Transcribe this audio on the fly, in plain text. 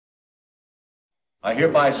I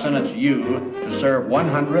hereby sentence you to serve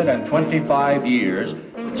 125 years.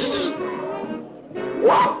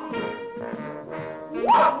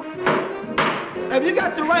 Have you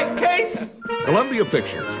got the right case? Columbia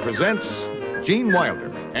Pictures presents Gene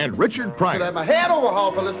Wilder and Richard Pryor. Should have my head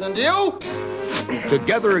overhauled for listening to you.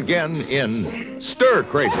 Together again in Stir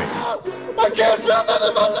Crazy. I can't feel nothing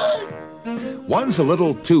in my leg. One's a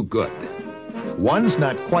little too good. One's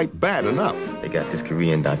not quite bad enough. They got this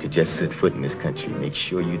Korean doctor just set foot in this country. Make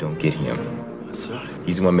sure you don't get him. That's right.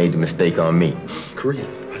 He's the one made the mistake on me. Korean.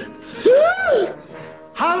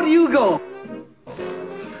 How do you go?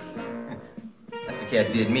 That's the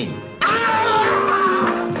cat did me.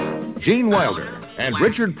 Gene Wilder and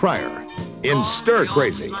Richard Pryor in Stir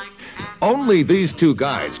Crazy. Only these two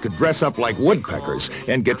guys could dress up like woodpeckers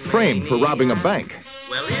and get framed for robbing a bank.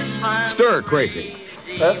 Stir Crazy.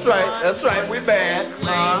 That's right, we're bad.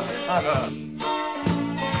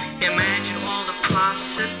 Imagine all the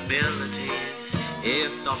possibilities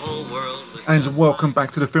if the whole world was... And welcome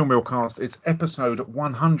back to the Film Reel Cast. It's episode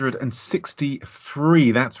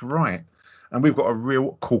 163, that's right. And we've got a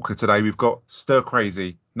real corker today. We've got Stir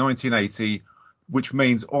Crazy, 1980, which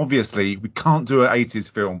means obviously we can't do an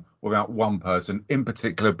 80s film without one person in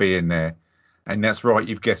particular being there. And that's right,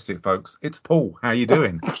 you've guessed it, folks. It's Paul. How you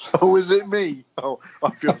doing? Oh, is it me? Oh,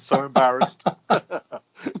 I feel so embarrassed.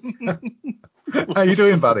 How you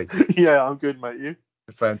doing, buddy? Yeah, I'm good, mate. You?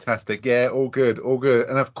 Fantastic. Yeah, all good, all good.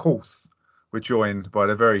 And of course, we're joined by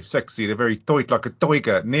the very sexy, the very tight like a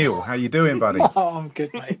tiger, Neil. How you doing, buddy? Oh, I'm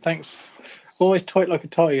good, mate. Thanks. Always tight like a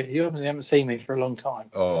tiger. You obviously haven't seen me for a long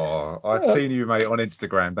time. Oh, I've seen you, mate, on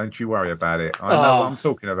Instagram. Don't you worry about it. I know what I'm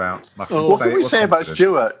talking about. What can we say about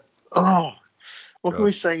Stuart? Oh, what can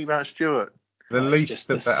we say about Stuart? The least just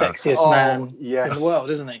the the better. sexiest man in the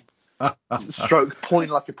world, isn't he? Stroke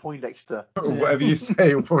point like a Poindexter. Whatever you say,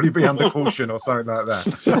 it'll probably be under caution or something like that.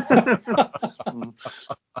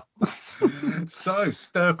 So,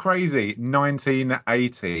 Stir Crazy,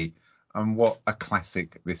 1980. And what a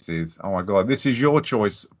classic this is. Oh, my God. This is your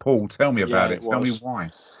choice, Paul. Tell me about it. Tell me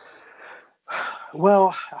why.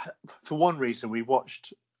 Well, for one reason, we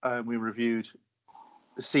watched, we reviewed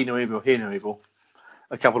See No Evil, Hear No Evil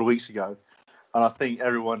a couple of weeks ago. And I think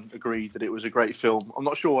everyone agreed that it was a great film. I'm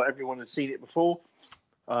not sure everyone had seen it before.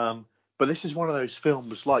 But this is one of those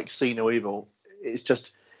films like See No Evil. It's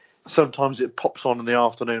just, sometimes it pops on in the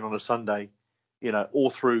afternoon on a Sunday, you know, all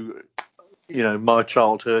through, you know, my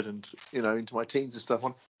childhood and, you know, into my teens and stuff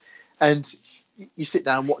on. And you sit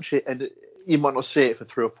down, watch it, and you might not see it for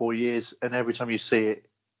 3 or 4 years. And every time you see it,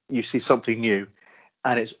 you see something new.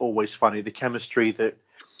 And it's always funny. The chemistry that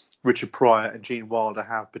Richard Pryor and Gene Wilder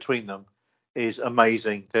have between them is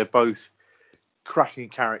amazing. They're both cracking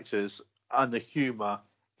characters, and the humour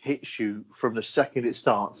hits you from the second it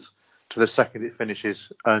starts to the second it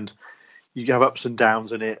finishes. And you have ups and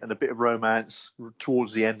downs in it and a bit of romance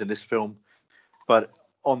towards the end of this film. But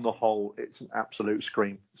on the whole, it's an absolute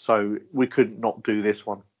scream. So we couldn't not do this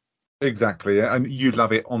one. Exactly. And you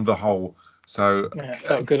love it on the whole. So Yeah, it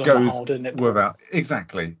felt good on the whole, didn't it? Without,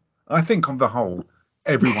 exactly. I think on the whole,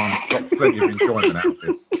 everyone got plenty of enjoyment out of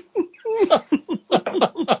this.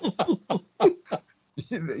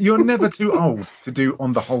 You're never too old to do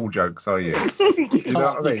on the whole jokes, are you? You know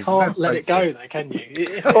what I mean? You can't let it go, though, can you?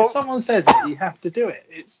 If someone says it, you have to do it.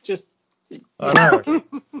 It's just... I know.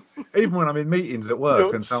 Even when I'm in meetings at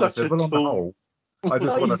work and someone says, well, on the whole, I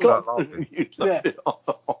just want to start laughing.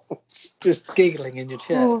 Just giggling in your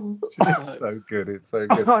chair. It's so good. It's so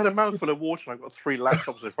good. I had a mouthful of water and I've got 3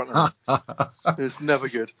 laptops in front of me. It's never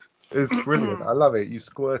good. It's brilliant. I love it. You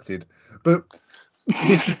squirted. But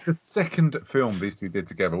this is the second film these two did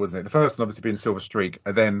together, wasn't it? The first one obviously being Silver Streak,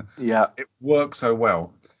 and then it worked so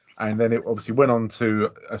well. And then it obviously went on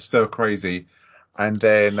to Stir Crazy. And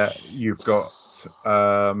then you've got,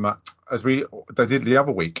 as they did the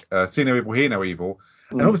other week, See No Evil, Hear No Evil.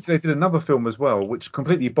 And obviously they did another film as well, which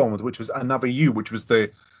completely bombed, which was Another You, which was the,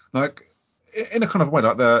 like, in a kind of way,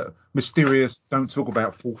 like the mysterious Don't Talk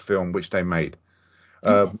About fourth film, which they made.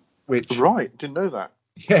 Which Right, didn't know that.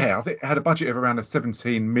 Yeah, I think it had a budget of around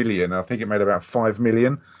 17 million. I think it made about 5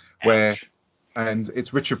 million. And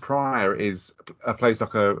it's Richard Pryor plays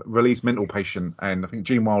like a released mental patient, and I think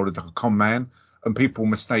Gene Wilder's like a con man. And people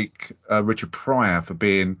mistake Richard Pryor for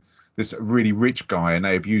being this really rich guy, and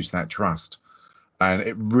they abuse that trust. And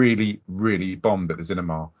it really, really bombed at the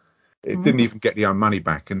cinema. It didn't even get the own money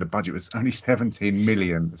back, and the budget was only 17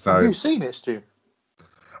 million. So have you seen it, Stu?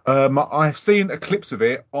 I've seen clips of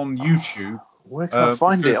it on YouTube. Where can I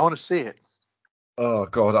find it? I want to see it. Oh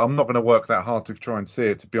God, I'm not going to work that hard to try and see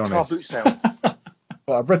it, to be honest. Car boot sale.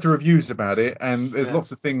 But I've read the reviews about it, and there's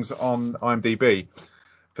lots of things on IMDb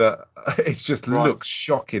that it just looks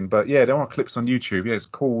shocking. But yeah, there are clips on YouTube. Yeah, it's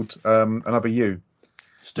called Another You.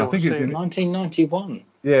 Still, I think it's in 1991.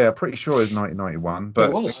 Yeah, I'm pretty sure it's 1991. But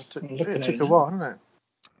it was. It took a while, didn't it?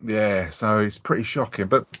 Yeah, so it's pretty shocking.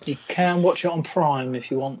 But you can watch it on Prime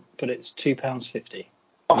if you want, but it's £2.50.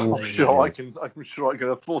 I'm sure I can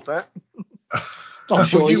afford that. I'm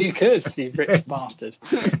sure you could, you rich bastard.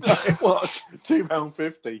 What?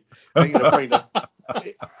 £2.50 ain't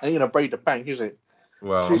gonna break the bank, is it?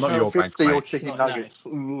 Well, not your bank, £2.50 or mate. chicken nuggets.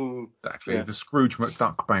 Exactly, the Scrooge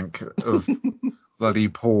McDuck bank of bloody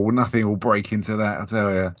Paul. Nothing will break into that, I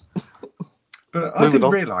tell you. But I didn't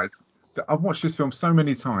realise that I've watched this film so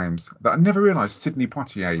many times that I never realised Sidney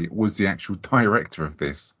Poitier was the actual director of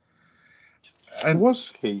this. And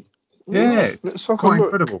was he? Yeah, it's quite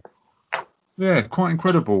incredible. Yeah, quite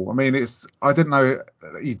incredible. I mean, I didn't know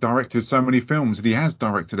he directed so many films, and he has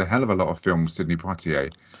directed a hell of a lot of films, Sidney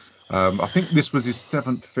Poitier. I think this was his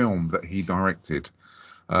 7th film that he directed.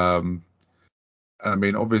 I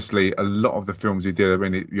mean, obviously, a lot of the films he did, I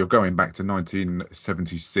mean, you're going back to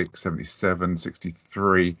 1976, 77,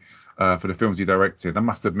 63 for the films he directed. I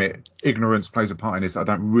must admit, ignorance plays a part in this. I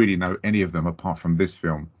don't really know any of them apart from this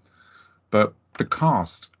film. But the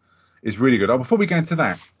cast is really good. Before we go into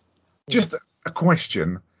that, just a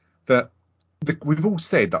question that we've all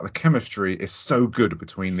said that the chemistry is so good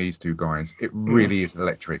between these two guys. It really is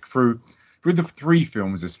electric through the 3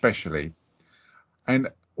 films especially. And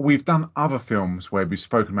we've done other films where we've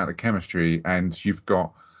spoken about the chemistry, and you've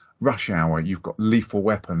got Rush Hour, you've got Lethal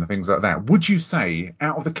Weapon, and things like that. Would you say,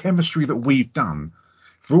 out of the chemistry that we've done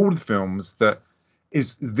for all the films, that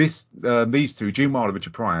is these two, Gene Wilder and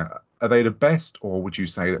Richard Pryor, are they the best, or would you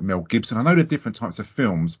say that Mel Gibson? I know they're different types of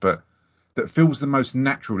films, but that feels the most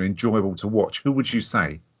natural and enjoyable to watch. Who would you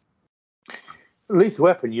say? Lethal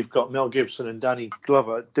Weapon, you've got Mel Gibson and Danny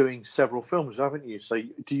Glover doing several films, haven't you? So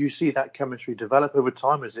do you see that chemistry develop over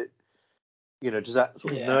time? Is it, does that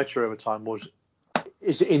sort of nurture over time?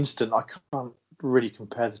 Is it instant? I can't really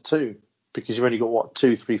compare the two because you've only got,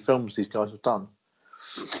 2-3 films these guys have done.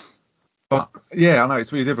 But yeah, I know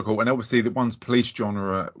it's really difficult. And obviously the one's police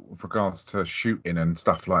genre with regards to shooting and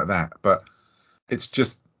stuff like that. But it's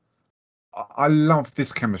just, I love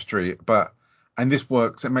this chemistry, and this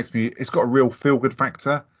works. It's got a real feel-good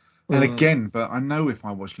factor. And again, but I know if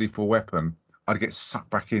I watched Lethal Weapon, I'd get sucked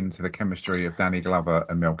back into the chemistry of Danny Glover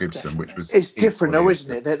and Mel Gibson, which was. It's different though,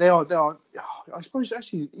 isn't it? They are. I suppose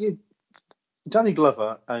actually, Danny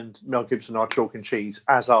Glover and Mel Gibson are chalk and cheese,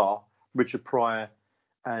 as are Richard Pryor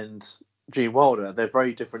and Gene Wilder. They're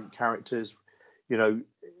very different characters.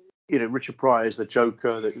 Richard Pryor is the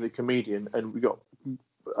Joker, the comedian, and we got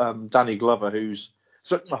Danny Glover,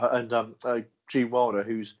 and Gene Wilder,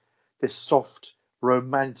 who's this soft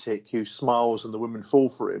romantic who smiles and the women fall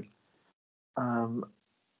for him. And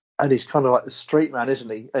he's kind of like the straight man, isn't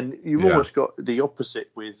he? And you've almost got the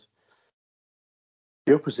opposite with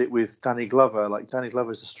Danny Glover. Like Danny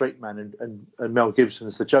Glover is the straight man, and Mel Gibson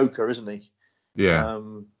is the Joker, isn't he? Yeah.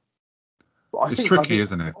 It's tricky,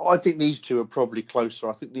 isn't it? I think these two are probably closer.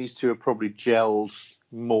 I think these two are probably gelled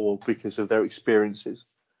more because of their experiences.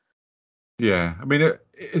 Yeah, I mean,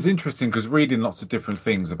 it's interesting because reading lots of different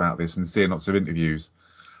things about this and seeing lots of interviews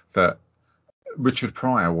that Richard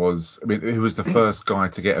Pryor he was the first guy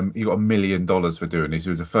to he got $1 million for doing this. He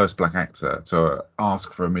was the first black actor to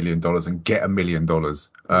ask for $1 million and get $1 million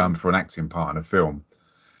for an acting part in a film.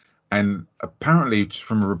 And apparently, just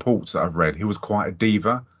from reports that I've read, he was quite a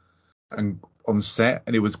diva and on set,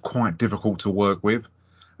 and it was quite difficult to work with.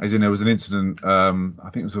 As in, there was an incident, I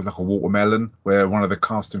think it was like a watermelon, where one of the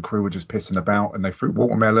cast and crew were just pissing about, and they threw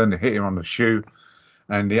watermelon, they hit him on the shoe,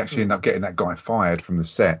 and he actually ended up getting that guy fired from the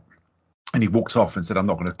set. And he walked off and said, I'm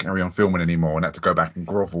not going to carry on filming anymore, and had to go back and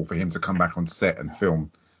grovel for him to come back on set and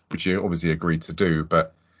film, which he obviously agreed to do.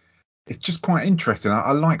 But it's just quite interesting.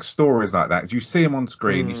 I like stories like that. You see them on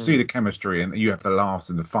screen, you see the chemistry, and you have the laughs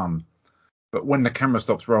and the fun. But when the camera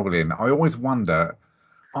stops rolling, I always wonder,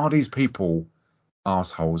 are these people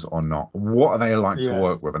assholes or not? What are they like to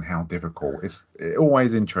work with, and how difficult? It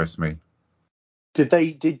always interests me.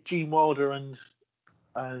 Did Gene Wilder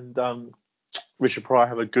and Richard Pryor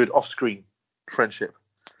have a good off-screen friendship?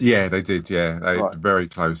 Yeah, they did. Yeah, they were very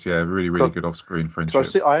close. Yeah, really good off-screen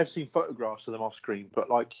friendship. I have seen photographs of them off-screen, but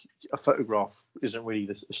like a photograph isn't really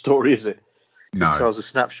the story, is it? It just tells a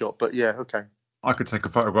snapshot. But yeah, okay. I could take a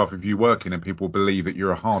photograph of you working and people believe that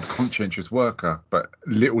you're a hard, conscientious worker, but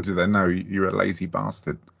little do they know you're a lazy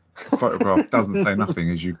bastard. The photograph doesn't say nothing,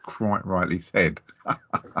 as you quite rightly said.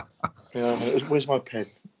 Yeah, where's my pen?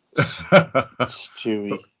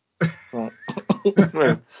 Stewie. Right.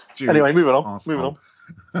 Anyway, moving on. Moving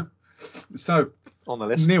on. So, on the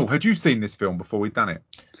list. Neil, had you seen this film before we'd done it?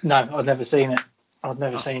 No, I'd never seen it. I'd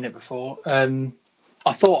never seen it before.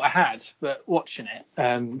 I thought I had, but watching it,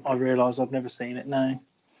 I realised I'd never seen it. No.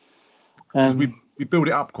 We built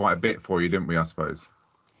it up quite a bit for you, didn't we? I suppose.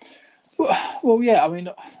 Well, yeah. I mean,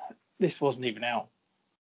 this wasn't even out.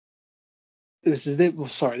 This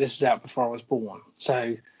was out before I was born.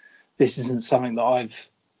 So this isn't something that I've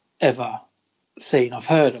ever seen. I've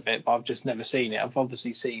heard of it, but I've just never seen it. I've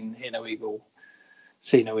obviously seen Hear No Evil,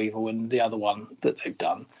 and the other one that they've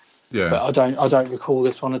done. Yeah. But I don't recall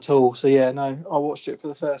this one at all. So yeah, no, I watched it for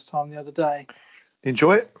the first time the other day.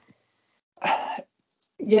 Enjoy it?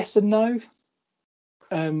 Yes and no.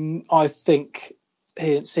 I think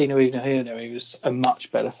See No Evil, Hear No Evil was a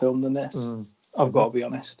much better film than this. I've got to be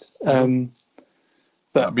honest. But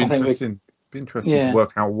That'd be interesting. To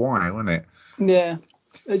work out why, wouldn't it? Yeah.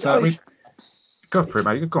 So, go for it,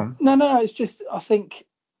 mate. Go on. No. It's just I think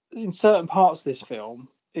in certain parts of this film,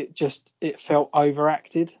 it felt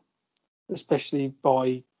overacted, especially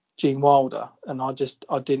by Gene Wilder, and I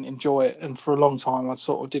didn't enjoy it. And for a long time, I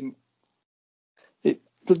sort of didn't. It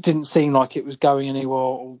didn't seem like it was going anywhere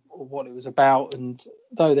or what it was about. And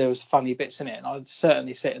though there was funny bits in it, and I'd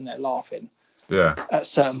certainly sitting there laughing. Yeah. At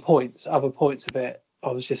certain points, other points of it,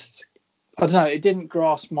 I was just, I don't know, it didn't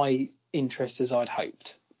grasp my interest as I'd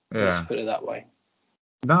hoped. Yeah. Let's put it that way.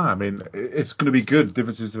 No, I mean, it's going to be good.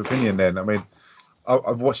 Differences of opinion then. I mean,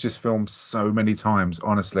 I've watched this film so many times.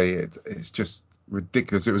 Honestly, it's just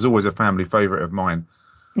ridiculous. It was always a family favourite of mine.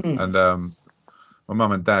 And my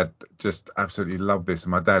mum and dad just absolutely loved this.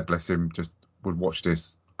 And my dad, bless him, just would watch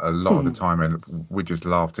this a lot of the time and we just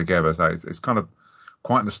laugh together. So it's kind of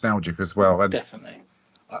quite nostalgic as well. And definitely.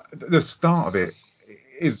 The start of it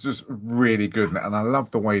is just really good. And I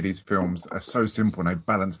love the way these films are so simple and they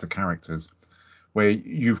balance the characters. Where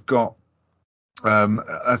you've got,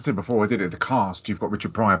 I said before I did it, the cast, you've got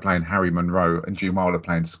Richard Pryor playing Harry Monroe and Gene Wilder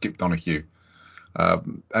playing Skip Donahue.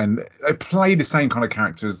 And they play the same kind of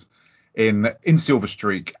characters in Silver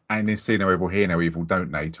Streak and in See No Evil, Hear No Evil,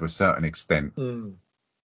 don't they, to a certain extent.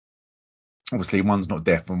 Obviously, one's not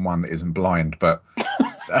deaf and one isn't blind, but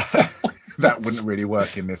that wouldn't really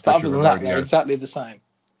work in this. But other than that, they're exactly the same.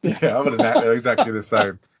 Yeah, other than that, they're exactly the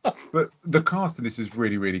same. But the cast in this is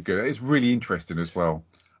really, really good. It's really interesting as well.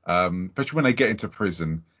 Especially when they get into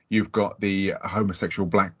prison, you've got the homosexual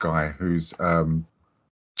black guy who's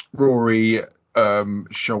Rory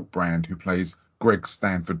Schultbrand, who plays Greg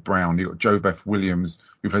Stanford Brown. You've got Jo Beth Williams,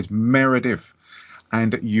 who plays Meredith.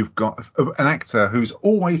 And you've got an actor who's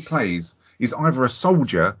always plays, is either a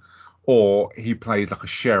soldier or he plays like a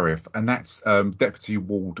sheriff. And that's Deputy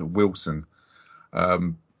Ward Wilson.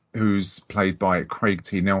 Who's played by Craig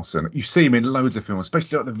T. Nelson. You see him in loads of films,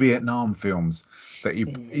 especially like the Vietnam films. That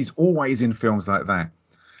he's always in films like that.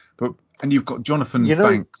 And you've got Jonathan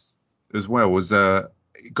Banks as well as a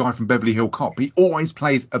guy from Beverly Hill Cop. He always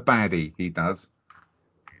plays a baddie. He does.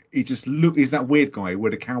 He's that weird guy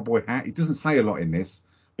with a cowboy hat. He doesn't say a lot in this,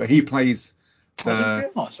 but he plays. I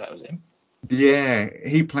didn't realise that was him. Yeah,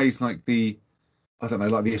 he plays like the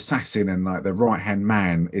assassin and like the right hand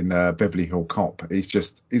man in Beverly Hill Cop.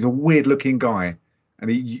 He's a weird looking guy,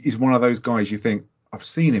 and he's one of those guys you think I've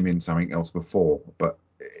seen him in something else before, but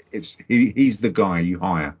he's the guy you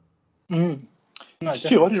hire. No,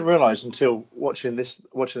 Stu, I didn't realise until watching it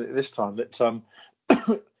this time that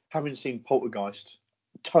having seen Poltergeist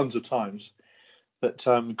tons of times,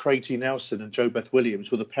 that Craig T. Nelson and Jo Beth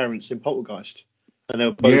Williams were the parents in Poltergeist, and they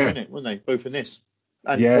were both in it, weren't they? Both in this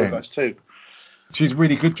and Poltergeist too. She's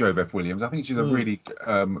really good, Jo Beth Williams. I think she's a really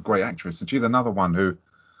great actress. And she's another one who,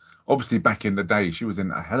 obviously back in the day, she was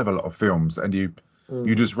in a hell of a lot of films. And you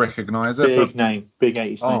just recognise her. Big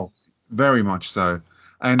 80s name. Oh, very much so.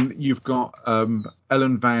 And you've got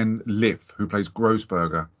Ellen Van Lith, who plays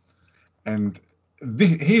Grossberger. And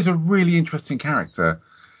he's a really interesting character.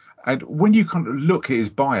 And when you kind of look at his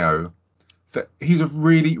bio, that he's a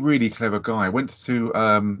really, really clever guy. Went to,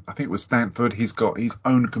 I think it was Stanford. He's got his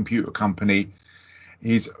own computer company.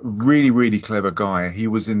 He's a really, really clever guy. He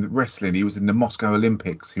was in wrestling. He was in the Moscow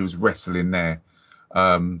Olympics. He was wrestling there.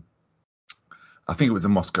 I think it was the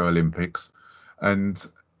Moscow Olympics. And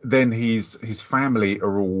then his family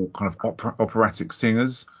are all kind of operatic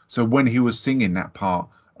singers. So when he was singing that part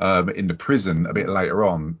in the prison a bit later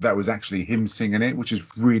on, that was actually him singing it, which is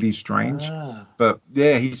really strange. But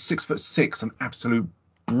yeah, he's 6'6", an absolute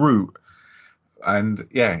brute. And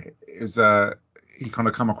yeah, it was he kind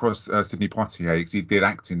of come across Sidney Poitier because he did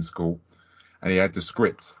acting school and he had the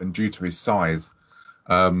script, and due to his size,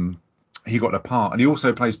 he got the part. And he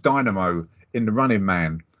also plays Dynamo in The Running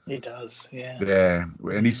Man. He does, yeah. Yeah,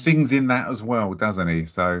 and he sings in that as well, doesn't he?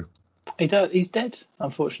 So he does. He's dead,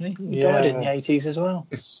 unfortunately. He died in the 80s as well.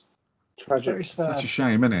 it's Tragic. Very sad. such a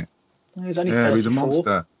shame, isn't it? He was only Yeah, 34. he's a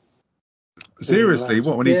monster. Seriously,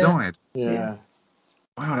 what, when he died? Yeah.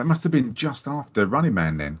 Wow, that must have been just after Running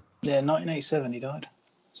Man then. Yeah, 1987 he died.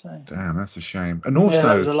 So. Damn, that's a shame. And also,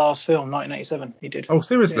 that was the last film, 1987. He did. Oh,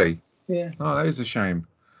 seriously? Yeah. Oh, that is a shame.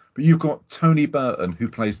 But you've got Tony Burton, who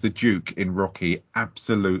plays the Duke in Rocky.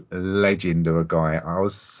 Absolute legend of a guy. I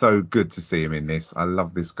was so good to see him in this. I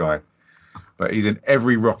love this guy. But he's in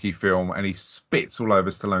every Rocky film, and he spits all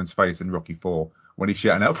over Stallone's face in Rocky 4 when he's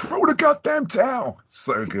shouting out, "Throw the goddamn towel!"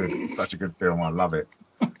 So good. It's such a good film. I love it.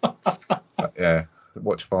 But, yeah,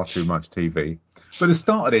 watch far too much TV. But the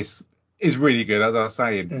start of this is really good, as I was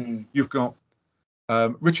saying. You've got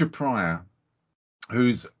Richard Pryor,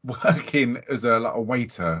 who's working as a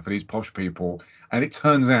waiter for these posh people, and it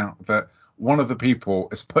turns out that one of the people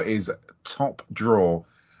has put his top drawer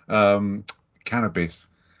cannabis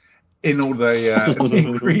in all the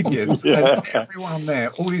ingredients, and everyone there,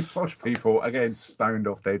 all these posh people, are getting stoned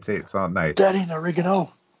off their tits, aren't they? That ain't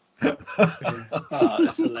oregano. Oh,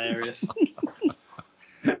 that's hilarious.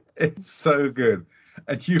 It's so good.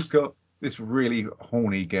 And you've got this really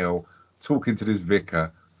horny girl talking to this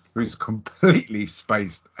vicar who's completely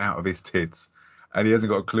spaced out of his tits, and he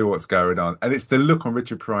hasn't got a clue what's going on. And it's the look on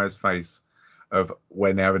Richard Pryor's face of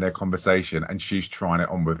when they're having their conversation and she's trying it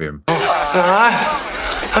on with him.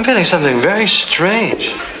 I'm feeling something very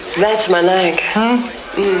strange. That's my leg. Robert?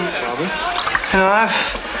 You know,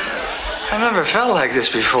 I've never felt like this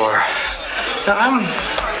before. Now,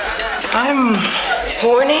 I'm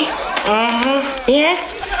horny? Mm-hmm.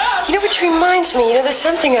 Yes? You know, which reminds me, there's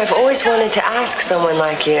something I've always wanted to ask someone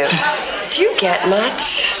like you. Do you get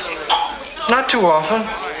much? Not too often.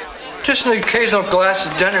 Just an occasional glass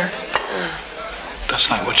of dinner. That's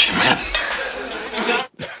not what she meant.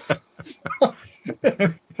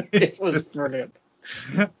 It was brilliant.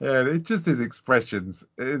 Yeah, it's just his expressions.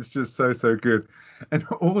 It's just so good. And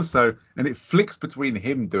also, and it flicks between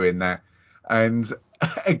him doing that. And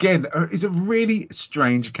again, he's a really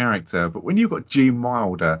strange character. But when you've got Gene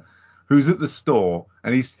Wilder, who's at the store,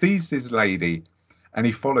 and he sees this lady, and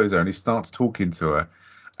he follows her, and he starts talking to her.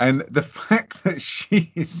 And the fact that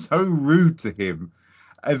she is so rude to him,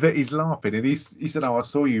 and that he's laughing, and he said, "Oh, I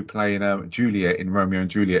saw you playing Juliet in Romeo and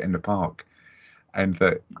Juliet in the park, and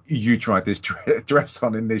that you tried this dress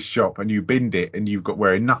on in this shop, and you binned it, and you've got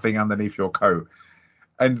wearing nothing underneath your coat."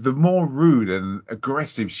 And the more rude and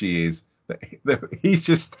aggressive she is, that he's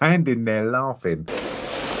just standing there laughing.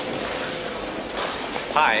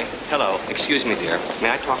 Hi. Hello. Excuse me, dear.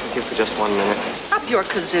 May I talk with you for just 1 minute? Up your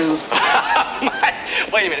kazoo.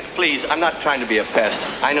 Wait a minute, please. I'm not trying to be a pest.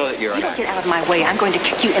 I know that you're You don't get out of my way. I'm going to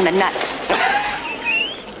kick you in the nuts.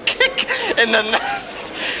 Kick in the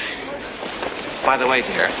nuts. By the way,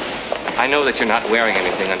 dear, I know that you're not wearing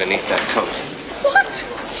anything underneath that coat. What?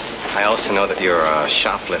 I also know that you're a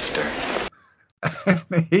shoplifter.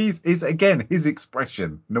 He's again, his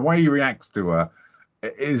expression, the way he reacts to her,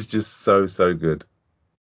 is just so good.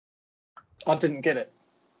 I didn't get it.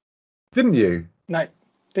 Didn't you? No,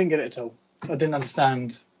 didn't get it at all. I didn't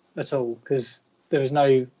understand at all because there was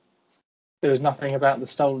nothing about the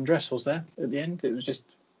stolen dress, was there, at the end? It was just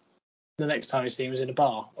the next time you see him was in a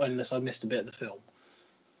bar, unless I missed a bit of the film.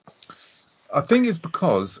 I think it's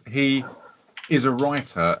because he is a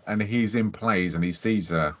writer and he's in plays and he sees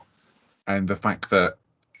her, and the fact that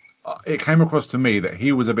it came across to me that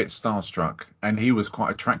he was a bit starstruck and he was quite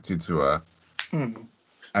attracted to her,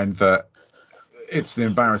 and that it's an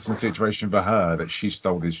embarrassing situation for her that she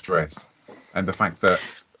stole his dress, and the fact that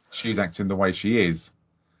she's acting the way she is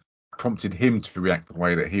prompted him to react the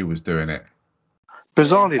way that he was doing it.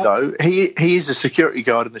 Bizarrely though, he is a security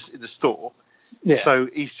guard in the store, so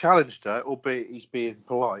he's challenged her, albeit he's being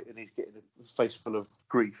polite and he's getting a face full of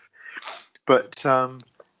grief. But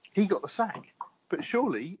he got the sack. But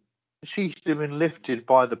surely she's been lifted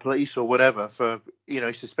by the police or whatever for,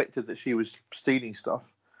 he suspected that she was stealing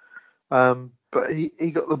stuff. But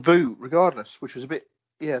he got the boot regardless, which was a bit,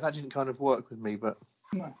 that didn't kind of work with me. But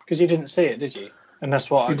no, because you didn't see it, did you? And that's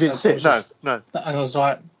what you didn't see it. No. And I was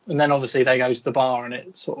like, and then obviously they go to the bar and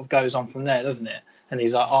it sort of goes on from there, doesn't it? And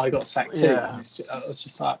he's like, I got sacked too. Yeah. And I was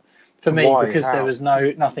just like, for me, because there was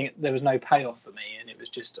no payoff for me, and it was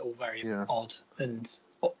just all very odd and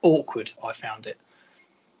awkward. I found it.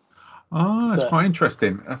 Oh, that's quite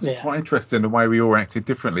interesting. That's quite interesting the way we all reacted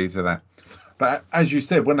differently to that. But as you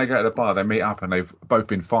said, when they go to the bar, they meet up and they've both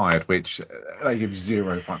been fired, which they give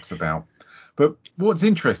zero fucks about. But what's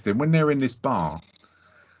interesting, when they're in this bar,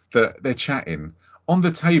 that they're chatting, on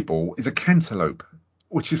the table is a cantaloupe.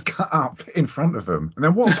 which is cut up in front of them. And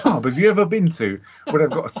then what pub have you ever been to where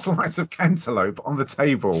they've got a slice of cantaloupe on the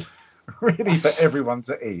table ready for everyone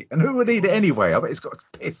to eat? And who would eat it anyway? I bet it's got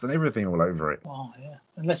piss and everything all over it. Oh, yeah.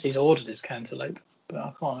 Unless he's ordered his cantaloupe. But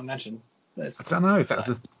I can't imagine. I don't know if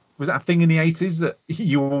was that a thing in the 80s that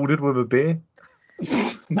you ordered with a beer?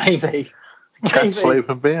 Maybe. Cantaloupe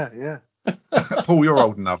and beer, yeah. Paul, you're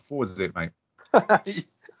old enough. What was it, mate?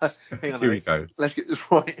 Hang on, Here we go. Let's get this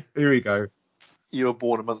right. Here we go. You were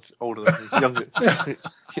born a month older than me, younger,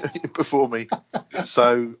 before me.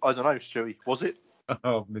 So, I don't know, Stewie, was it?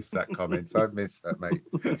 Oh, I've missed that comment. I've missed that, mate.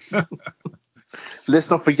 Let's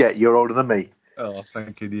not forget, you're older than me. Oh,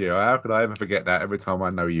 thank you. How could I ever forget that every time I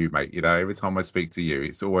know you, mate? You know, every time I speak to you,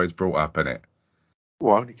 it's always brought up, isn't it?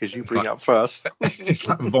 Well, only because you bring it up first. It's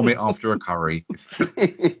like vomit after a curry.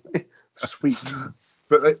 Sweet.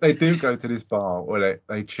 But they do go to this bar where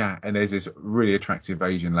they chat, and there's this really attractive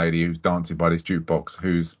Asian lady who's dancing by this jukebox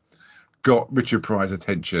who's got Richard Pryor's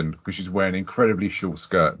attention because she's wearing an incredibly short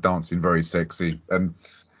skirt, dancing very sexy. And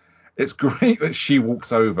it's great that she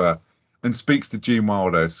walks over and speaks to Gene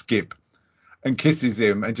Wilder, Skip, and kisses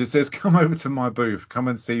him and just says, "Come over to my booth, come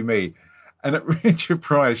and see me." And at Richard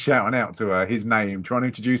Pryor shouting out to her his name, trying to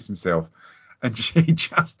introduce himself. And she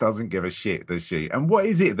just doesn't give a shit, does she? And what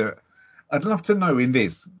is it that I'd love to know in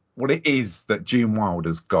this, what it is that Gene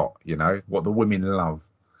Wilder's got, you know, what the women love.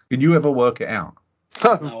 Can you ever work it out?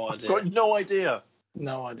 No idea. I've got no idea.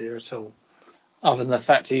 No idea at all. Other than the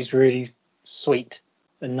fact he's really sweet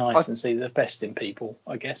and nice and see the best in people,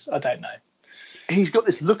 I guess. I don't know. He's got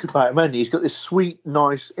this look about him, hasn't he? He's got this sweet,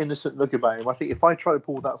 nice, innocent look about him. I think if I try to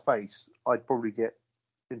pull that face, I'd probably get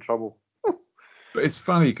in trouble. But it's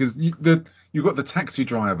funny because you've got the taxi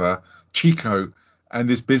driver, Chico, and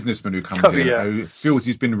this businessman who comes in who feels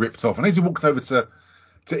he's been ripped off. And as he walks over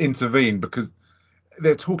to intervene, because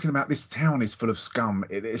they're talking about this town is full of scum.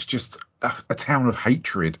 It's just a town of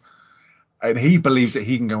hatred. And he believes that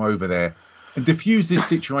he can go over there and diffuse this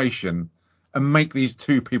situation and make these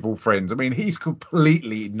two people friends. I mean, he's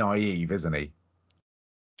completely naive, isn't he?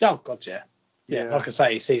 Oh, God, yeah. Yeah, like I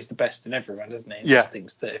say, he sees the best in everyone, doesn't he? He just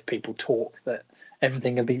thinks that if people talk, that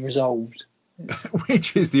everything can be resolved.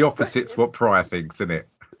 Which is the opposite to what Pryor thinks, isn't it?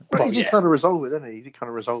 But he did kind of resolve it, didn't he? He did kind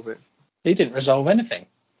of resolve it. He didn't resolve anything.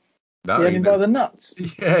 No, he had him by the nuts.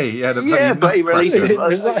 Yeah, he had a but he released him.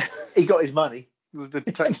 He got his money. The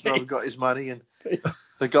taxi driver got his money, and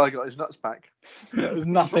the guy got his nuts back. It was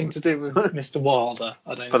nothing to do with Mr. Wilder, I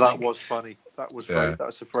don't think. But that was funny. That was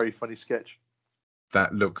a very funny sketch.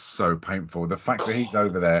 That looks so painful. The fact that he's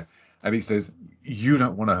over there and he says, "You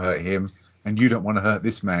don't want to hurt him, and you don't want to hurt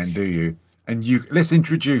this man, do you? And let's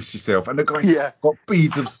introduce yourself." And the guy's got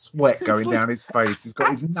beads of sweat going down his face. He's got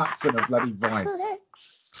his nuts in a bloody vice.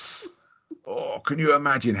 Oh, can you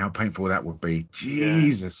imagine how painful that would be?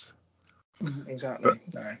 Jesus. Exactly.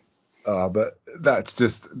 But that's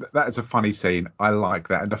a funny scene. I like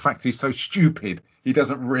that. And the fact he's so stupid, he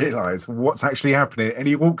doesn't realise what's actually happening. And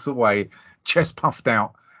he walks away, chest puffed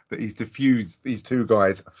out, that he's diffused these two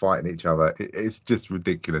guys fighting each other. It's just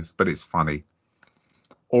ridiculous, but it's funny.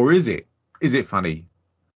 Or is it? Is it funny?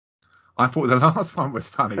 I thought the last one was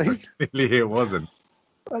funny, but clearly it wasn't.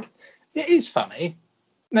 It is funny.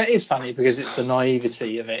 No, it is funny because it's the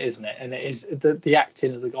naivety of it, isn't it? And it is the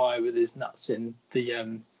acting of the guy with his nuts in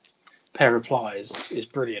the pair of pliers is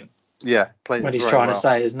brilliant. Yeah, when he's trying to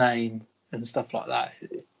say his name and stuff like that.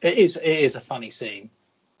 It is a funny scene.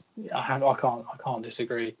 I can't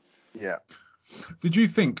disagree. Yeah. Did you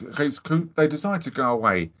think they decided to go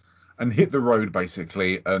away and hit the road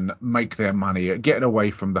basically and make their money, getting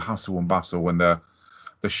away from the hustle and bustle and the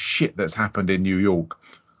shit that's happened in New York,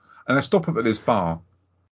 and they stop up at this bar?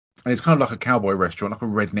 And it's kind of like a cowboy restaurant, like a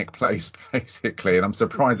redneck place, basically. And I'm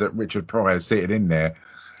surprised that Richard Pryor's sitting in there.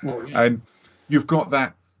 Oh, yeah. And you've got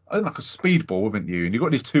that, like a speedball, haven't you? And you've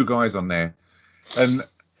got these two guys on there. And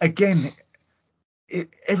again,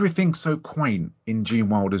 everything's so quaint in Gene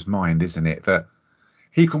Wilder's mind, isn't it? That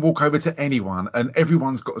he can walk over to anyone and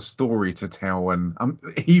everyone's got a story to tell. And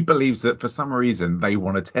he believes that for some reason they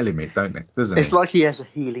want to tell him it, don't they? Doesn't it? It's like he has a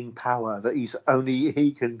healing power that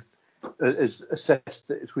he can assess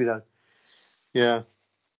that it's, yeah.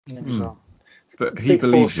 But he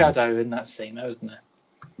believes foreshadow in that scene, though, isn't there?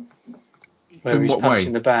 Where he's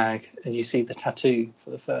punching the bag and you see the tattoo for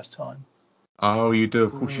the first time. Oh, you do,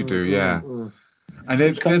 of course you do, yeah. And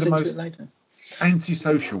they're the most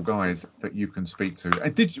antisocial guys that you can speak to.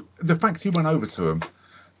 And the fact he went over to him,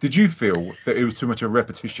 did you feel that it was too much a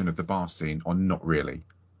repetition of the bar scene, or not really?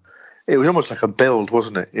 It was almost like a build,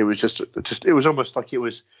 wasn't it? It was just it was almost like it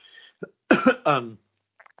was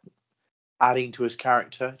adding to his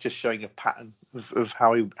character, just showing a pattern of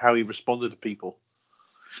how he responded to people.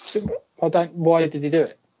 Why did he do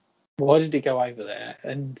it? Why did he go over there?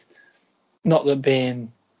 And not that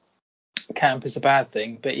being camp is a bad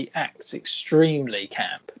thing, but he acts extremely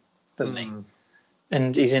camp, doesn't he?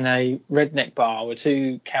 And he's in a redneck bar with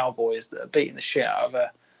two cowboys that are beating the shit out of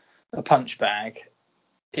a punch bag.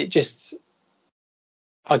 It just,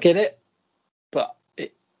 I get it, but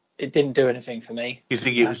it didn't do anything for me. You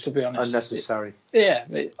think it was, to be honest, unnecessary?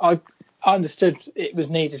 I understood it was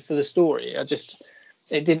needed for the story.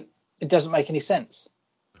 It doesn't make any sense.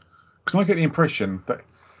 Because I get the impression that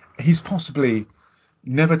he's possibly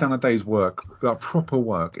never done a day's work, like proper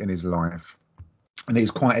work in his life, and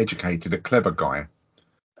he's quite educated, a clever guy,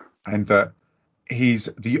 and that he's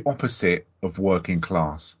the opposite of working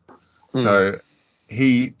class. So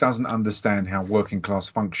he doesn't understand how working class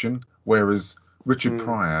function, whereas Richard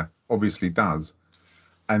Pryor obviously does.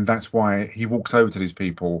 And that's why he walks over to these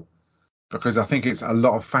people, because I think it's a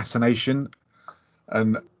lot of fascination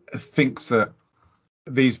and thinks that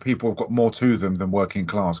these people have got more to them than working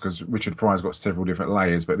class, because Richard Pryor's got several different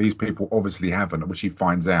layers, but these people obviously haven't, which he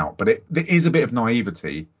finds out. But there is a bit of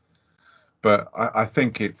naivety, but I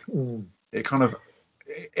think it kind of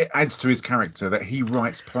it adds to his character that he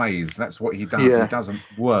writes plays. That's what he does. He doesn't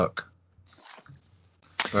work.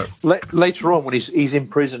 But later on, when he's in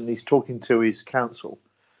prison, he's talking to his counsel.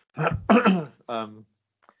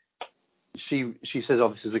 She says, "Oh,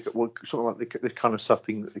 this is sort of like the kind of stuff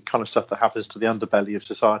that happens to the underbelly of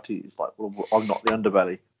society." It's like, well, I'm not the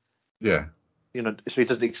underbelly. Yeah. So he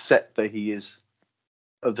doesn't accept that he is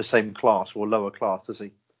of the same class or lower class, does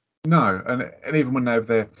he? No, and even when they're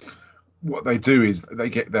there, what they do is they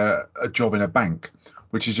get a job in a bank,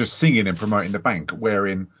 which is just singing and promoting the bank,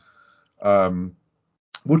 wearing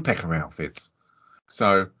woodpecker outfits.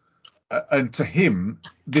 So, and to him,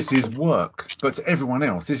 this is work, but to everyone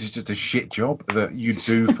else, this is just a shit job that you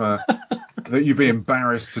do for that you'd be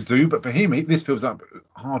embarrassed to do. But for him, this feels like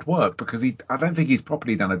hard work, because I don't think he's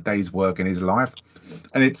properly done a day's work in his life.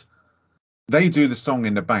 And they do the song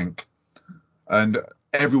in the bank, and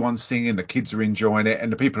everyone's singing, the kids are enjoying it,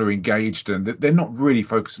 and the people are engaged, and they're not really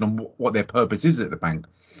focusing on what their purpose is at the bank.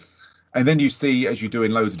 And then you see, as you do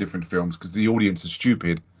in loads of different films, because the audience is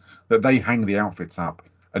stupid, that they hang the outfits up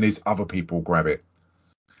and these other people grab it.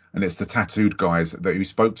 And it's the tattooed guys that we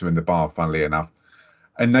spoke to in the bar, funnily enough.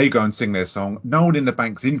 And they go and sing their song. No one in the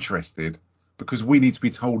bank's interested, because we need to be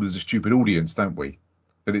told as a stupid audience, don't we,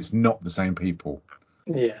 that it's not the same people.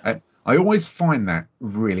 Yeah. And I always find that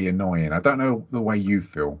really annoying. I don't know the way you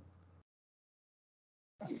feel.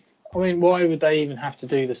 I mean, why would they even have to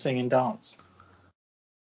do the sing and dance?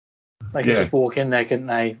 They could just walk in there, couldn't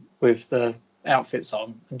they, with the outfits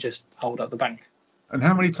on and just hold up the bank. And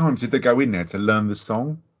how many times did they go in there to learn the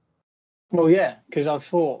song? Well, yeah, because I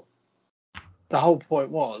thought the whole point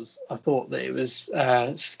was, I thought that it was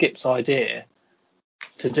Skip's idea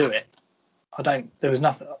to do it. There was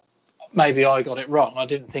nothing. Maybe I got it wrong. I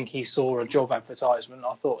didn't think he saw a job advertisement.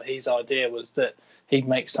 I thought his idea was that he'd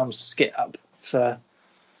make some skit up for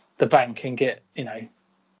the bank and get,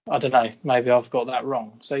 I don't know. Maybe I've got that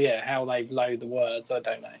wrong. So yeah, how they load the words, I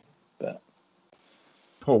don't know. But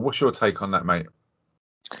Paul, what's your take on that, mate?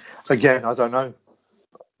 Again, I don't know.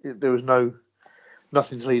 There was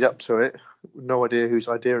nothing to lead up to it. No idea whose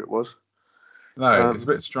idea it was. No, it's a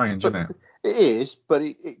bit strange, isn't it? It is, but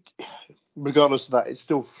it regardless of that, it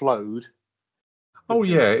still flowed. Oh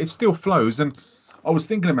yeah, it still flows. And I was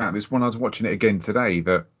thinking about this when I was watching it again today,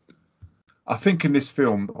 that I think in this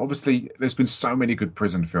film, obviously, there's been so many good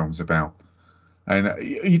prison films about,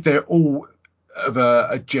 and they're all of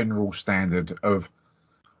a general standard of,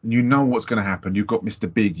 what's going to happen. You've got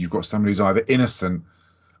Mr. Big, you've got somebody who's either innocent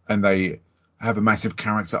and they have a massive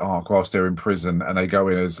character arc whilst they're in prison, and they go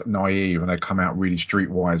in as naive and they come out really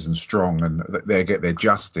streetwise and strong, and they get their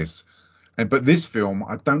justice. But this film,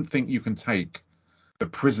 I don't think you can take the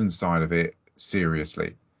prison side of it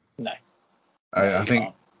seriously. No. I think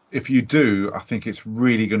can't. If you do, I think it's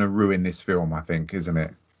really going to ruin this film, I think, isn't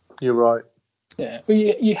it? You're right. Yeah, well,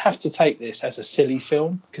 you have to take this as a silly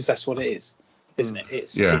film, because that's what it is, isn't it?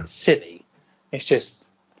 It's silly. It's just,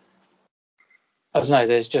 I don't know,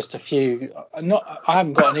 there's just a few. I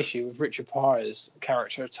haven't got an issue with Richard Pryor's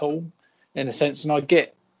character at all, in a sense, and I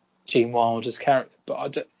get Gene Wilder's character,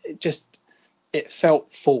 but it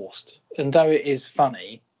felt forced. And though it is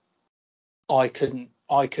funny, I couldn't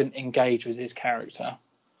engage with his character.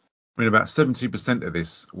 I mean, about 70% of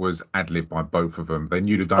this was ad-lib by both of them. They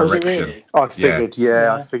knew the Oh, was direction. it really? I figured,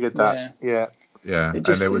 I figured that. Yeah. Yeah. It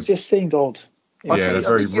just seemed odd. Yeah, they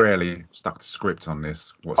very rarely stuck to script on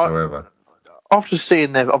this whatsoever. after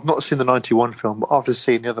seeing them, I've not seen the '91 film, but after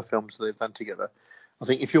seeing the other films that they've done together, I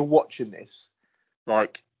think if you're watching this,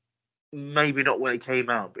 like maybe not when it came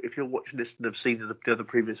out, but if you're watching this and have seen the other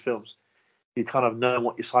previous films, you kind of know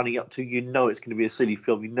what you're signing up to. You know it's going to be a silly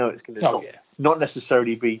film. You know it's going to not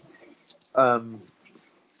necessarily be.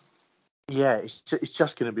 It's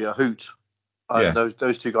just going to be a hoot.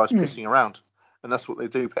 Those two guys pissing around, and that's what they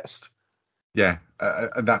do best. Yeah,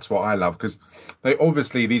 and that's what I love, because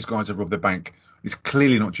these guys have robbed the bank. It's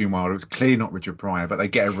clearly not Gene Wilder. It's clearly not Richard Pryor, but they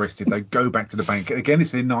get arrested. They go back to the bank. Again,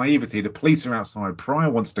 it's their naivety. The police are outside. Pryor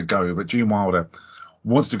wants to go, but Gene Wilder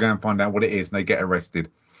wants to go and find out what it is, and they get arrested,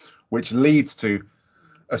 which leads to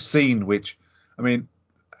a scene which, I mean,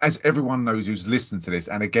 as everyone knows who's listened to this,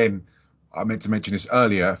 and again, I meant to mention this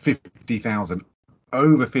earlier,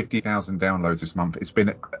 over 50,000 downloads this month. It's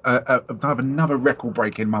been another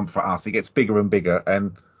record-breaking month for us. It gets bigger and bigger,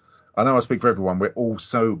 and I know I speak for everyone. We're all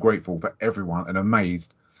so grateful for everyone and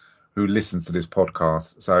amazed who listens to this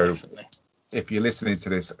podcast. So Definitely. If you're listening to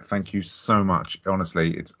this, thank you so much.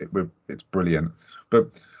 Honestly, it's brilliant.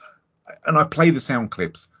 And I play the sound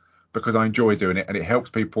clips because I enjoy doing it, and it helps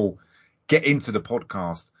people get into the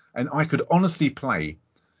podcast. And I could honestly play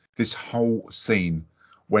this whole scene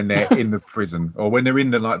when they're in the prison, or when they're in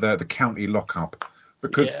the county lockup,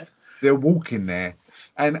 because they're walking there,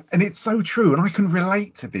 and it's so true, and I can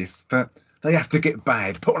relate to this, that they have to get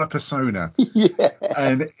bad, put on a persona,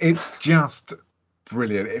 and it's just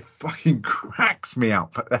brilliant. It fucking cracks me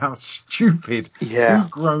up how stupid two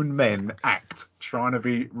grown men act trying to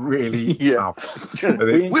be really tough.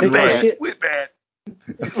 We're bad.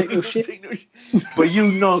 Take no shit. But you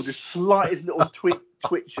know, the slightest little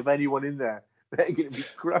twitch of anyone in there, they're going to be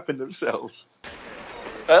crapping themselves.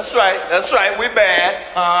 That's right, we bad,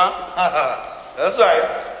 that's right.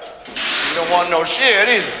 We don't want no shit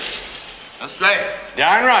either. That's right.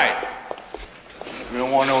 Darn right. We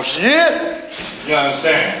don't want no shit. You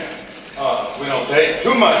understand? We don't take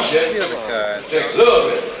too much shit. We take a little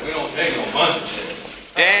bit. We don't take no bunch of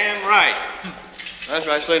shit. Damn right. That's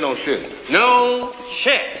right, say no shit. No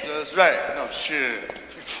shit. That's right, no shit.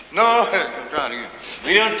 No, I'm trying again.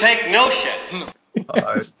 We don't take no shit.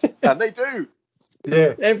 And they do.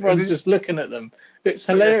 Yeah. Everyone's just looking at them. It's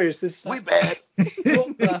hilarious. We bad.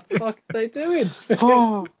 What the fuck are they doing?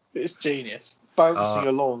 It's genius. Bouncing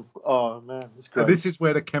along. Oh, man, it's great. This is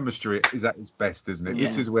where the chemistry is at its best, isn't it? Yeah.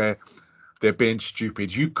 This is where they're being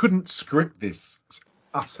stupid. You couldn't script this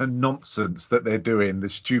utter nonsense that they're doing, the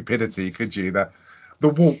stupidity, could you? The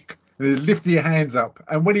walk, they lift your hands up,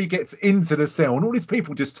 and when he gets into the cell, and all these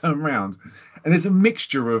people just turn around, and there's a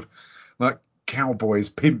mixture of like cowboys,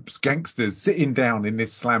 pimps, gangsters sitting down in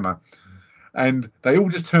this slammer, and they all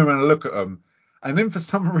just turn around and look at them. And then for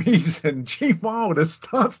some reason, Gene Wilder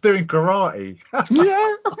starts doing karate.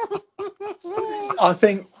 I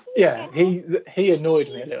think, he annoyed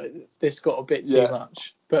me a little. This got a bit too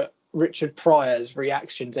much. But Richard Pryor's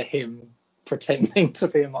reaction to him pretending to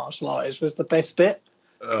be a martial artist was the best bit.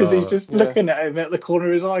 Because he's just looking at him at the corner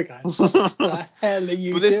of his eye going, what the hell are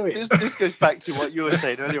you doing? This goes back to what you were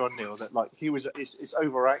saying earlier on, Neil, that like it's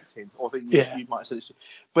overacting. Or I think you might have said this.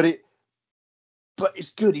 But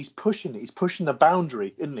it's good. He's pushing it. He's pushing the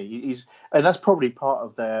boundary, isn't he? And that's probably part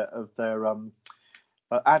of their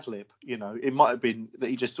ad lib. You know, it might have been that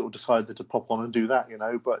he just sort of decided to pop on and do that. You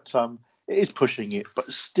know, but it is pushing it.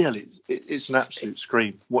 But still, it's an absolute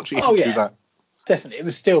scream watching him do that. Definitely, it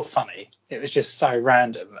was still funny. It was just so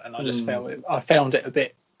random, and I just found it a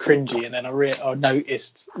bit cringy. And then I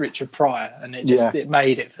noticed Richard Pryor, and it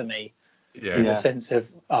made it for me. In the sense of,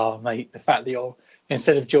 oh mate, the fact that you're,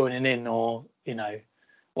 instead of joining in or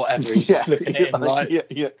whatever, he's just looking at him like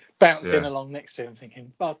bouncing along next to him,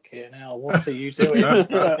 thinking, "Fucking hell, what are you doing?"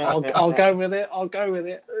 I'll go with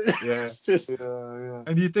it. Yeah, it's just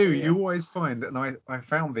and you always find, and I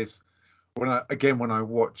found this when I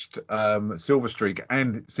watched Silver Streak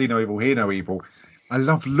and See No Evil, Hear No Evil. I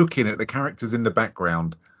love looking at the characters in the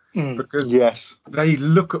background. Because they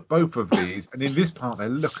look at both of these, and in this part they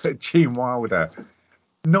look at Gene Wilder,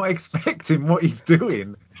 not expecting what he's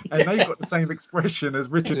doing, and they've got the same expression as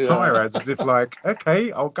Richard Pryor has, as if like,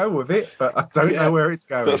 okay, I'll go with it, but I don't know where it's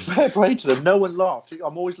going. But fair play to them, no one laughed.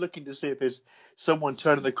 I'm always looking to see if there's someone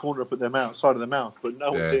turning the corner up at their side of their mouth, but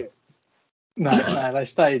no one did. No, they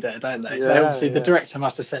stay there, don't they? They obviously, the director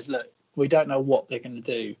must have said, look, we don't know what they're going to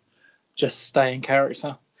do, just stay in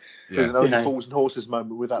character. There's an only Fools and Horses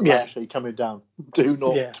moment with that lampshade coming down. Do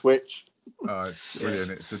not twitch. It's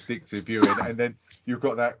brilliant. It's addictive viewing. And then you've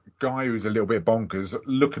got that guy who's a little bit bonkers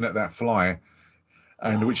looking at that fly.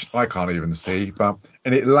 and which I can't even see,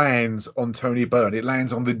 and it lands on Tony Byrne. It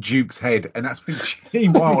lands on the Duke's head, and that's when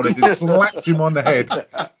Gene Wilder just slaps him on the head,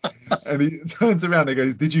 and he turns around and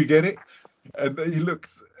goes, "Did you get it?" And he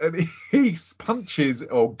looks, and he punches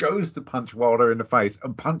or goes to punch Wilder in the face,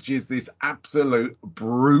 and punches this absolute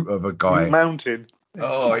brute of a guy. Mountain.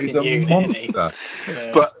 Oh, he's a monster.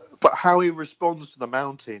 Yeah. But how he responds to the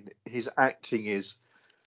mountain, his acting is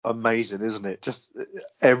amazing, isn't it? Just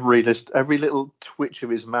every little twitch of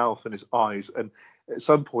his mouth and his eyes, and at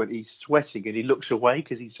some point he's sweating and he looks away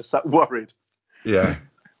because he's just that worried. Yeah.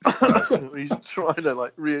 He's trying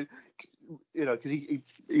to because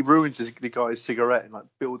he ruins the guy's cigarette and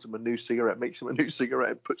builds him a new cigarette, makes him a new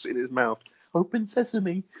cigarette, and puts it in his mouth. Open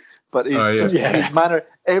sesame. But his manner,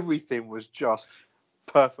 everything was just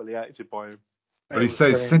perfectly acted by him. But he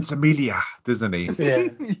says "sensimilia," doesn't he? Yeah,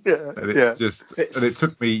 yeah. And and it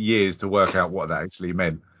took me years to work out what that actually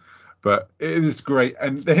meant. But it is great.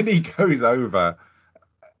 And then he goes over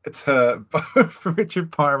to both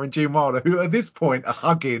Richard Pryor and Gene Wilder, who at this point are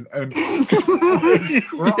hugging and crying.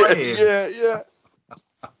 Yeah.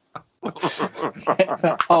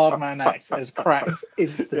 That hard man act has cracked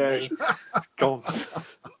instantly. Gone.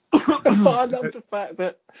 But I love the fact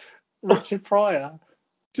that Richard Pryor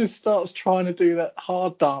just starts trying to do that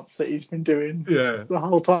hard dance that he's been doing the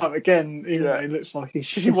whole time. Again, he looks like he's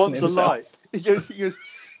shitting wants himself. a light. He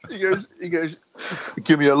goes,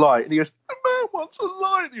 give me a light. And he goes, the man wants a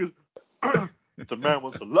light. And he goes, the man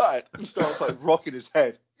wants a light. He starts rocking his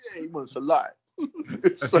head. Yeah, he wants a light.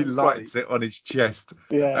 It's so he lights funny. it on his chest.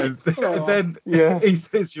 Yeah. And then he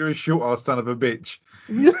says, "You're a short-ass son of a bitch."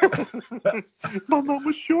 Yeah. My mum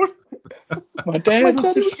was short. My dad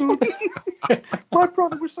was short. My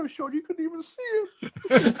brother was so short you couldn't even see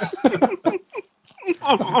him.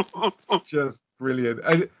 Just brilliant.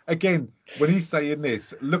 And again, when he's saying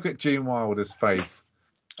this, look at Gene Wilder's face.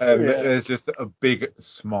 And there's just a big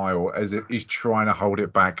smile as if he's trying to hold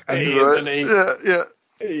it back. And he is, isn't he? Yeah.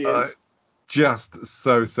 He is. Just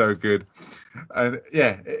so good. And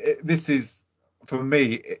this is, for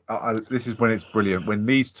me, this is when it's brilliant, when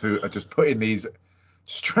these two are just put in these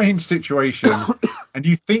strange situations and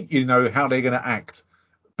you think you know how they're going to act,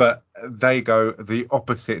 but they go the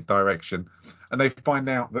opposite direction, and they find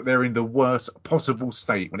out that they're in the worst possible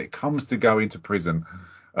state when it comes to going to prison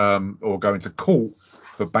or going to court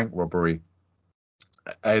for bank robbery.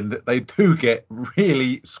 And they do get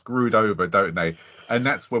really screwed over, don't they? And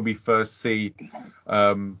that's when we first see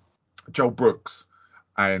Joel Brooks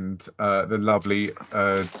and the lovely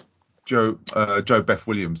Jo Beth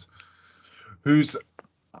Williams, who's,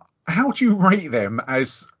 how do you rate them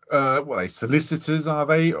as what are they, solicitors, are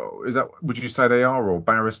they? Or would you say they are, or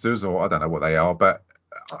barristers, or I don't know what they are, but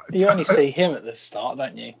you only see him at the start,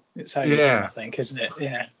 don't you? It's only him, I think, isn't it?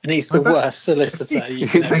 Yeah. And he's the worst solicitor you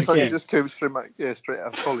can ever get. He just came straight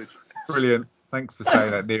out of college. Brilliant. Thanks for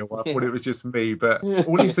saying that, Neil. I thought it was just me, but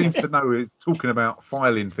all he seems to know is talking about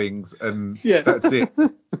filing things, and that's it.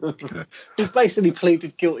 He's basically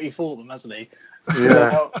pleaded guilty for them, hasn't he?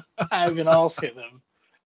 Yeah. Having asked them.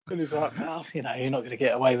 And he's like, well, you're not going to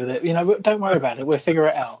get away with it. But don't worry about it. We'll figure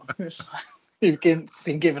it out. It's like, you've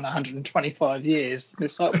been given 125 years. And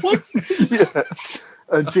it's like, what? Yes.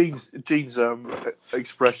 And Gene's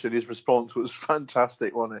expression, his response was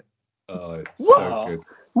fantastic, wasn't it? Oh, it's so good.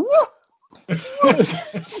 What?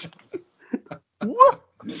 What?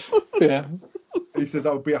 Yeah. He says,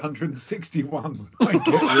 I'll be 161. I get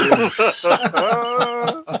you.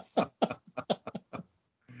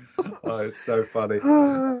 Oh, it's so funny.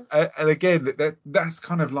 And again, that's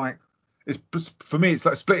kind of like, for me, it's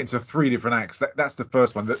like split into 3 different acts. That's the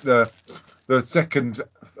first one. The second,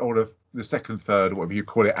 or the second, third, whatever you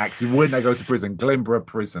call it, act, when they go to prison, Glenborough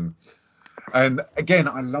Prison. And again,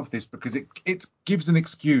 I love this because it gives an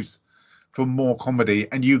excuse for more comedy,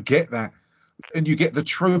 and you get that. And you get the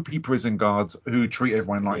tropey prison guards who treat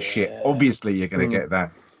everyone like shit. Obviously, you're going to get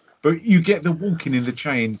that. But you get the walking in the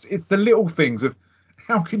chains. It's the little things of,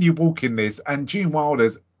 how can you walk in this? And Gene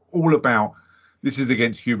Wilder's all about, this is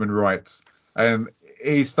against human rights. And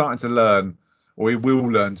he's starting to learn, or he will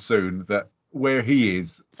learn soon, that where he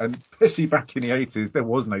is, and especially back in the 80s, there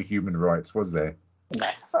was no human rights, was there?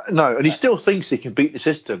 No, and he still thinks he can beat the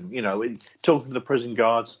system. Talking to the prison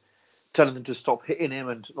guards, telling them to stop hitting him,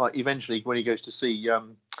 and eventually when he goes to see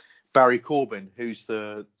Barry Corbin, who's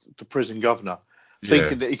the prison governor,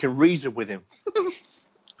 thinking that he can reason with him.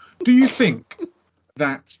 Do you think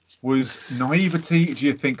that was naivety? Do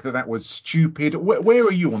you think that was stupid? Where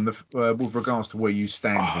are you on the with regards to where you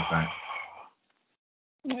stand with that?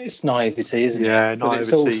 It's naivety, isn't it? Yeah,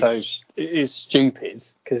 naivety. But it's also, it is stupid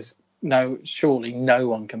because no, surely no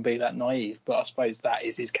one can be that naive. But I suppose that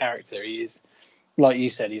is his character. He is, like you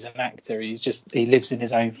said, he's an actor. He lives in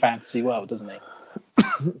his own fantasy world, doesn't he?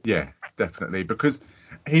 Yeah, definitely, because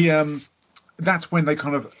he that's when they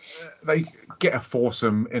get a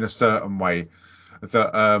foursome in a certain way.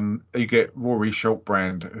 That you get Rory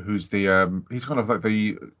Schultbrand, who's the he's kind of like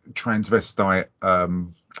the transvestite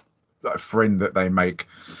like friend that they make,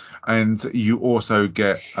 and you also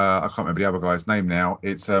get I can't remember the other guy's name now.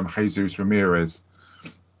 It's Jesus Ramirez,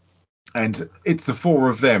 and it's the four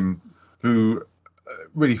of them who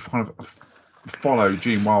really kind of follow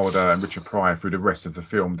Gene Wilder and Richard Pryor through the rest of the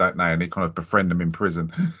film, don't they? And they kind of befriend them in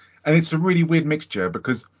prison, and it's a really weird mixture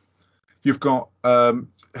because you've got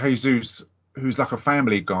Jesus, who's like a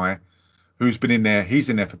family guy, who's been in there. He's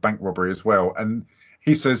in there for bank robbery as well, and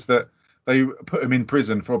he says that they put him in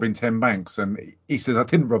prison for robbing 10 banks, and he says, I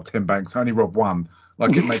didn't rob 10 banks, I only robbed one.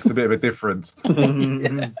 Like, it makes a bit of a difference.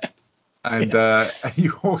 Yeah. And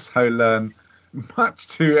you also learn and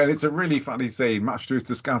it's a really funny scene, much to his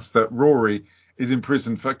disgust, that Rory is in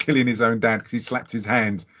prison for killing his own dad because he slapped his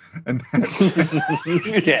hand. And that's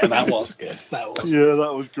Yeah, that was good.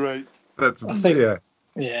 That was great. I think,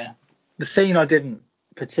 yeah. The scene I didn't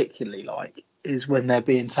particularly like is when they're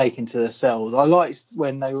being taken to the cells. I liked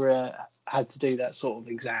when they were had to do that sort of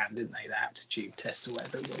exam, didn't they? The aptitude test or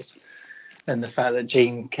whatever it was. And the fact that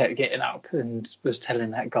Gene kept getting up and was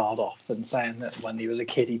telling that guard off and saying that when he was a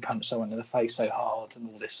kid he punched someone in the face so hard and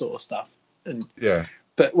all this sort of stuff. And yeah.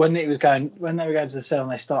 But when they were going to the cell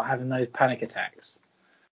and they start having those panic attacks,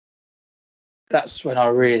 that's when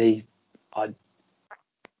I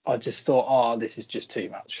just thought, oh, this is just too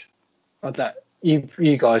much.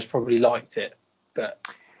 You guys probably liked it, but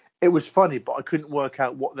it was funny, but I couldn't work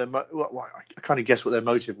out what I kind of guess what their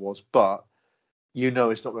motive was, but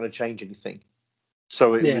it's not going to change anything.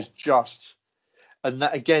 So it was just, and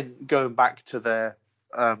that again, going back to their,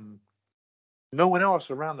 no one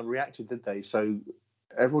else around them reacted, did they? So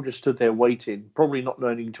everyone just stood there waiting, probably not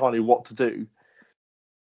knowing entirely what to do.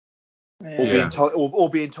 Or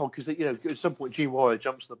being told, because at some point Gene Wilder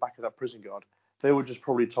jumps to the back of that prison guard. They were just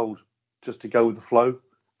probably told just to go with the flow,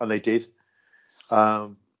 and they did.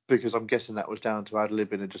 Because I'm guessing that was down to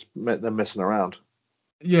ad-libbing and just them messing around.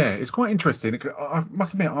 Yeah, it's quite interesting. I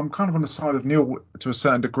must admit, I'm kind of on the side of Neil to a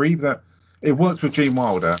certain degree, that it works with Gene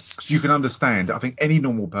Wilder because you can understand. I think any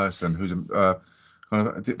normal person who's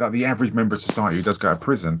like the average member of society who does go to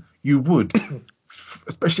prison, you would,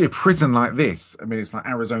 especially a prison like this. I mean, it's like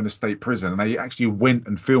Arizona State Prison, and they actually went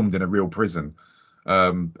and filmed in a real prison.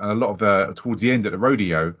 And a lot of towards the end at the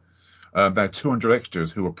rodeo, there are 200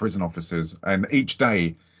 extras who were prison officers, and each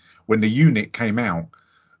day when the unit came out,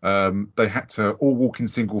 they had to all walk in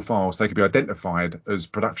single file so they could be identified as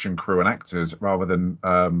production crew and actors rather than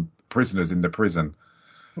prisoners in the prison.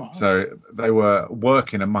 Wow. So they were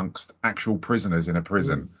working amongst actual prisoners in a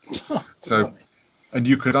prison. So, and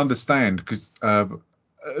you could understand because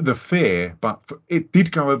the fear, but it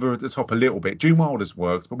did go over the top a little bit. Gene Wilder's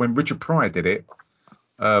worked, but when Richard Pryor did it,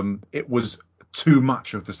 it was too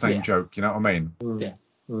much of the same joke. You know what I mean? Yeah.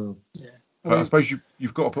 Yeah. But I suppose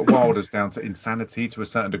you've got to put Wilder's down to insanity to a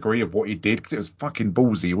certain degree of what he did, because it was fucking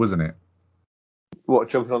ballsy, wasn't it? What,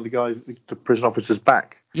 jumping on the prison officer's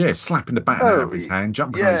back? Yeah, slapping the baton out of his hand,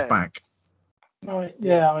 jumping on his back.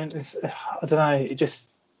 Yeah, I mean, I don't know. It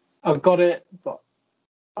just, I got it, but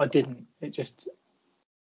I didn't. I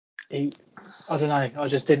don't know. I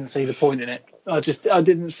just didn't see the point in it. I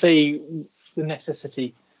didn't see the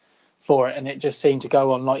necessity for it, and it just seemed to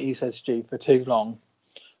go on, like you said, Stu, for too long.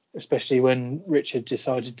 Especially when Richard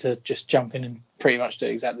decided to just jump in and pretty much do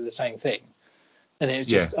exactly the same thing, and it was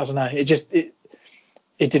just, I don't know. It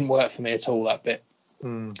didn't work for me at all, that bit.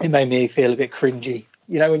 It made me feel a bit cringy.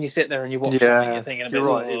 When you sit there and you watch something, you're thinking a bit. You're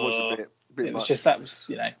right. It was a bit. It was just that was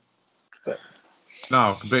But no,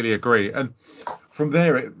 I completely agree. And from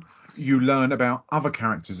there, you learn about other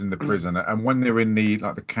characters in the prison, and when they're in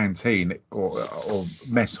the canteen or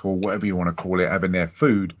mess hall, whatever you want to call it, having their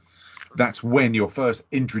food. That's when you're first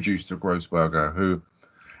introduced to Grossberger, who,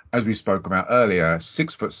 as we spoke about earlier,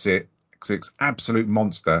 6'6", absolute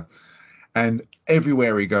monster. And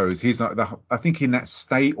everywhere he goes, he's like I think in that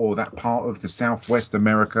state or that part of the Southwest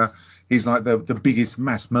America, he's like the biggest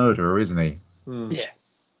mass murderer, isn't he? Yeah.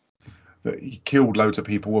 He killed loads of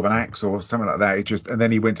people with an axe or something like that. And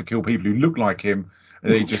then he went to kill people who looked like him,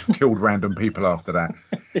 and then he just killed random people after that.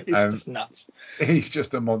 It's just nuts. He's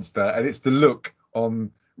just a monster, and it's the look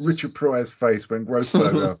on Richard Pryor's face when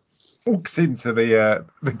Grossberger walks into the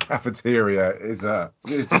cafeteria is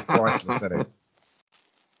just priceless, isn't it?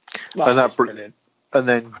 And that's brilliant. And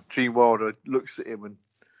then Gene Wilder looks at him and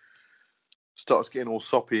starts getting all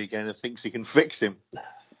soppy again and thinks he can fix him.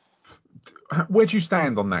 Where do you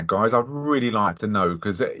stand on that, guys? I'd really like to know,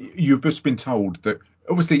 because you've just been told that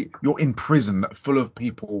obviously you're in prison full of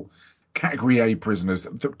people, category A prisoners,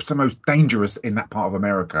 the most dangerous in that part of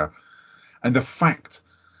America. And the fact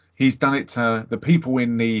he's done it to the people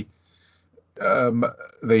in the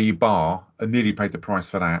bar and nearly paid the price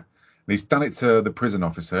for that. And he's done it to the prison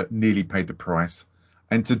officer, nearly paid the price.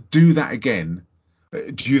 And to do that again,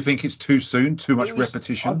 do you think it's too soon? Too much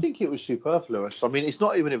repetition? I think it was superfluous. I mean, it's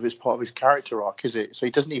not even if it's part of his character arc, is it? So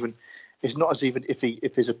he doesn't even. It's not as even if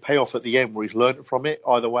there's a payoff at the end where he's learned from it.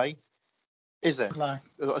 Either way, is there? No.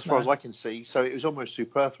 As far as I can see, so it was almost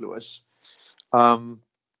superfluous. I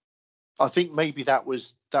think maybe that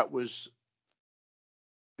was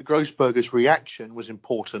Grossberger's reaction was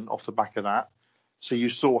important off the back of that. So you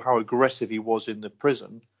saw how aggressive he was in the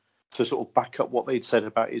prison to sort of back up what they'd said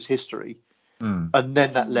about his history. And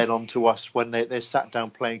then that led on to us when they sat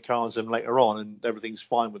down playing cards and later on and everything's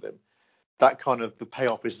fine with him. That kind of the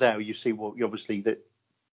payoff is there. You see, well, obviously that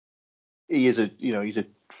he is he's a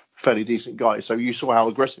fairly decent guy. So you saw how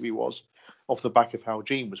aggressive he was off the back of how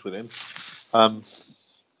Gene was with him.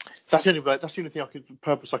 That's the only thing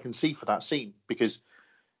I can see for that scene, because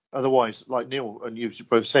otherwise, like Neil and you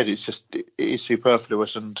both said, it is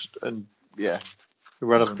superfluous and yeah,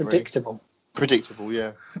 irrelevant. It's predictable. Really. Predictable,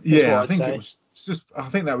 yeah. Yeah, I think it was just. I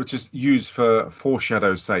think that was just used for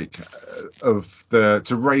foreshadow's sake, to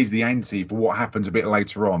raise the ante for what happens a bit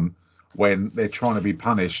later on when they're trying to be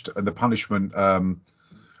punished, and the punishment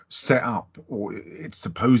set up, or it's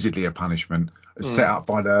supposedly a punishment set up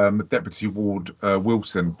by the Deputy Ward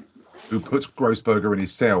Wilson, who puts Grossberger in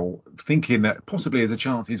his cell, thinking that possibly there's a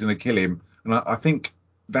chance he's going to kill him. And I think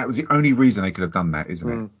that was the only reason they could have done that,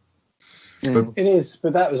 isn't it? But, it is,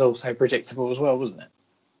 but that was also predictable as well, wasn't it?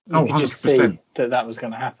 You could 100%. just see that was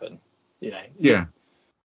going to happen. Yeah.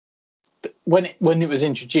 When it was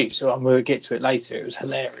introduced, and we'll get to it later, it was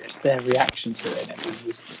hilarious. Their reaction to it, and it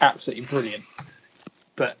was absolutely brilliant.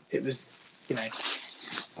 But it was,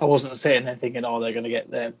 I wasn't sitting there thinking, oh, they're going to get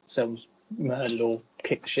themselves murdered or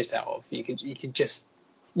kicked the shit out of. You could just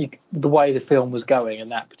the way the film was going in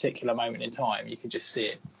that particular moment in time, you could just see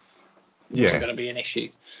it. It wasn't going to be an issue.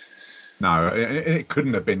 No, it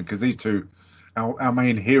couldn't have been, because these two, our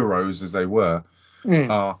main heroes as they were,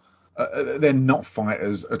 are they're not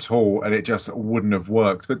fighters at all, and it just wouldn't have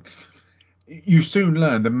worked. But you soon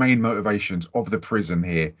learn the main motivations of the prison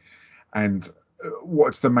here, and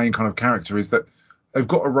what's the main kind of character is that they've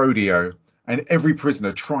got a rodeo, and every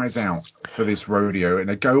prisoner tries out for this rodeo, and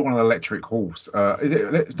they go on an electric horse.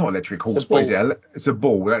 It's not electric horse, what is it? It's a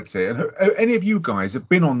bull, that's it. And any of you guys have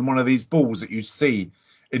been on one of these bulls that you see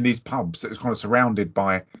in these pubs that's kind of surrounded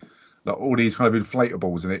by all these kind of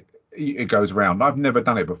inflatables, and it goes around? I've never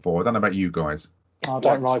done it before. I don't know about you guys. I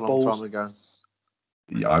don't ride bulls. A long time ago.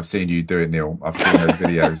 Yeah, I've seen you do it, Neil. I've seen those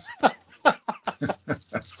videos.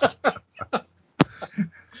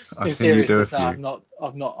 In seriousness, I've not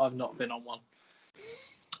been on one.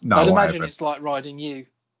 No, I'd imagine it's like riding you.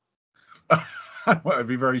 Well, it'd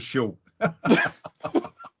be very short. I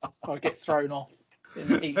get thrown off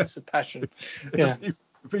in heats of passion. Yeah. It'd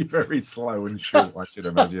be very slow and short, I should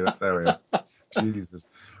imagine. That's how it is. Jesus.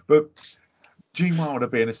 But Gene Wilder,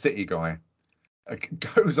 being a city guy,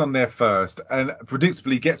 goes on there first and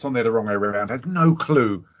predictably gets on there the wrong way around, has no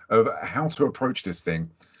clue of how to approach this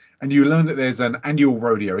thing. And you learn that there's an annual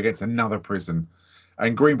rodeo against another prison,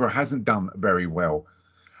 and Greenborough hasn't done very well.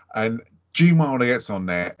 And Gene Wilder gets on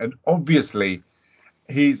there, and obviously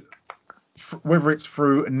he's, whether it's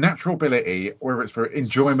through natural ability, whether it's through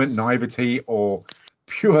enjoyment, naivety, or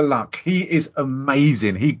pure luck, he is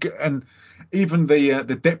amazing. And even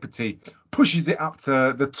the deputy pushes it up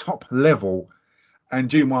to the top level. And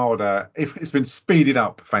Gene Wilder, it's been speeded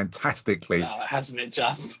up fantastically. Oh, hasn't it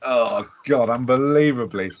just? Oh, God,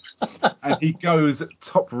 unbelievably. And he goes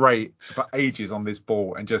top rate for ages on this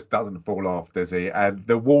ball and just doesn't fall off, does he? And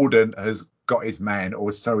the warden has got his man,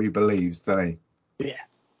 or so he believes, doesn't he?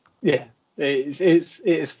 Yeah. It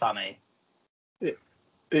is funny.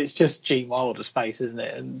 It's just Gene Wilder's face, isn't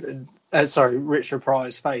it? And Richard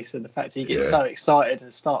Pryor's face, and the fact he gets so excited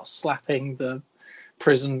and starts slapping the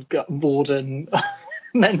prison warden,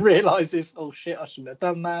 and then realizes, oh shit, I shouldn't have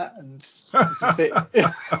done that, and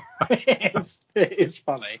it is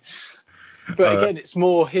funny. But again, it's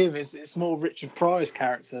more him. It's more Richard Pryor's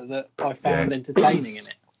character that I found entertaining in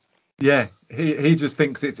it. Yeah, he just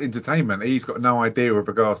thinks it's entertainment. He's got no idea with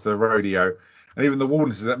regards to the rodeo, and even the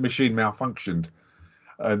warden says that machine malfunctioned,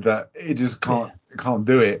 and he just can't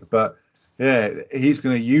do it. But yeah, he's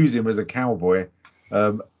going to use him as a cowboy.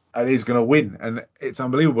 and he's going to win. And it's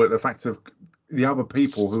unbelievable the fact of the other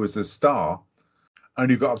people who was the star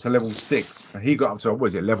only got up to level 6, and he got up to, what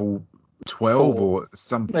is it, level 12 or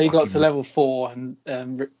something? He got to level 4,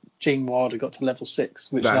 and Gene Wilder got to level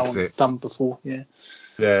 6, which no one's done before. Yeah.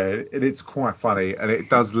 Yeah, it's quite funny, and it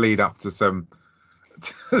does lead up to some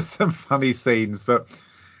funny scenes. But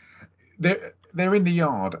they're in the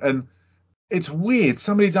yard, and it's weird.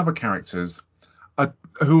 Some of these other characters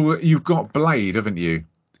who you've got Blade, haven't you?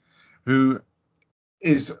 Who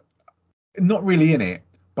is not really in it,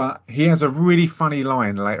 but he has a really funny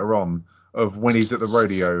line later on of when he's at the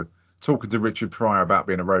rodeo talking to Richard Pryor about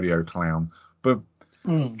being a rodeo clown. But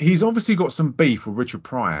he's obviously got some beef with Richard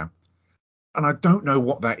Pryor, and I don't know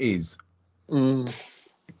what that is.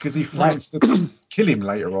 Because he threatens to kill him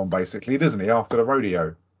later on, basically, doesn't he, after the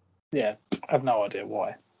rodeo? Yeah, I have no idea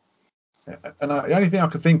why. And the only thing I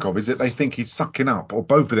can think of is that they think he's sucking up, or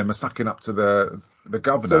both of them are sucking up to the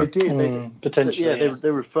governor. They did, potentially. Yeah,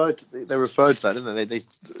 they referred to that, didn't they?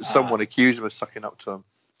 Someone accused him of sucking up to him.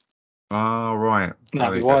 Ah, right.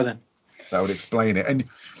 That'd be why then. That would explain it. And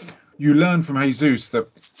you learn from Jesus that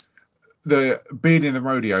the being in the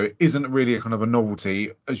rodeo isn't really a kind of a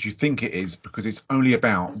novelty as you think it is, because it's only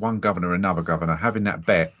about one governor, another governor having that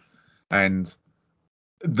bet, and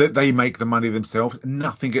that they make the money themselves.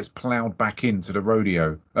 Nothing gets ploughed back into the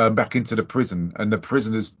rodeo, back into the prison, and the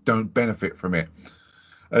prisoners don't benefit from it.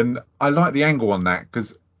 And I like the angle on that,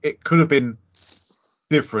 because it could have been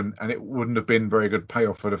different and it wouldn't have been very good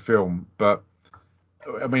payoff for the film. But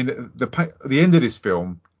I mean, the end of this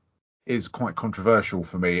film is quite controversial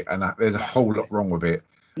for me, and there's a whole lot wrong with it.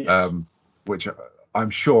 Yes. Which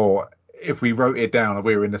I'm sure if we wrote it down and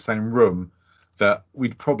we were in the same room, that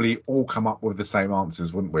we'd probably all come up with the same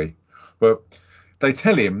answers, wouldn't we? But they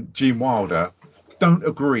tell him, Gene Wilder, don't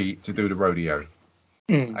agree to do the rodeo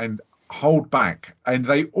and hold back. And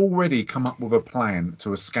they already come up with a plan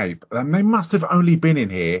to escape. And they must have only been in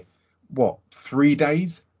here, 3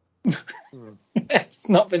 days? It's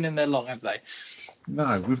not been in there long, have they?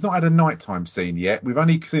 No, we've not had a nighttime scene yet. We've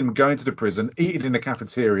only seen them go into the prison, eat in the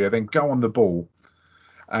cafeteria, then go on the ball.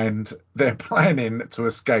 And they're planning to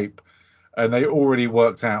escape. And they already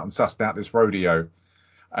worked out and sussed out this rodeo.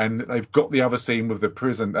 And they've got the other scene with the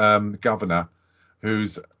prison governor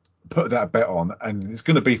who's put that bet on. And it's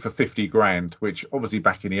going to be for 50 grand, which obviously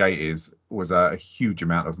back in the 80s was a huge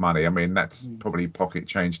amount of money. I mean, that's probably pocket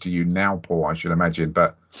change to you now, Paul, I should imagine.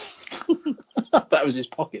 But that was his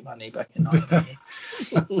pocket money back in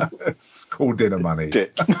 1980. It's called dinner money.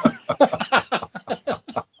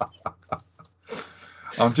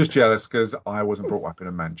 I'm just jealous because I wasn't brought up in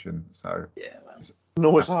a mansion. So yeah, well.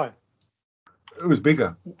 Nor was I. It was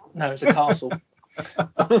bigger. No, it's a castle.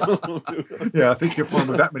 Yeah, I think you'll find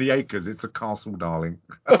with that many acres, it's a castle, darling.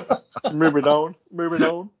 Moving on.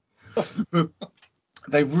 But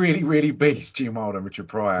they really, really beat Gene Wilder and Richard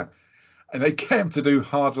Pryor, and they get him to do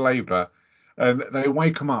hard labour, and they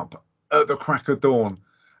wake him up at the crack of dawn.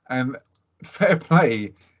 And fair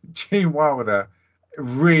play, Gene Wilder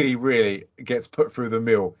really, really gets put through the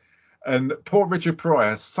mill, and poor Richard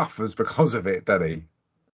Pryor suffers because of it, doesn't he?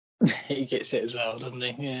 He gets it as well, doesn't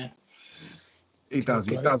he? Yeah. He does.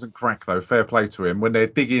 He doesn't crack, though. Fair play to him. When they're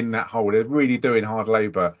digging that hole, they're really doing hard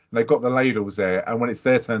labour. And they've got the ladles there. And when it's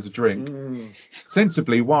their turn to drink,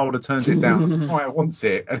 sensibly, Wilder turns it down. Pryor wants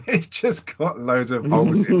it. And it's just got loads of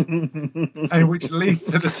holes in. And which leads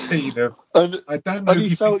to the scene of, I don't know if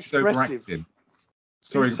he thinks he's overacting.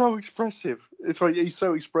 Sorry. He's so expressive. It's right. He's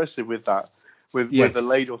so expressive with that, with the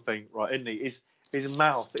ladle thing, right? Isn't he? His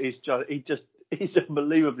mouth is just. He's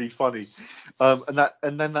unbelievably funny, and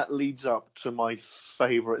then that leads up to my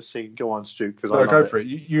favourite scene. Go on, Stu. Go for it.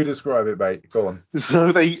 You describe it, mate. Go on.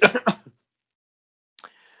 So they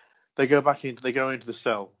go into the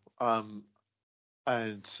cell,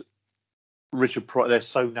 and Richard Pryor. They are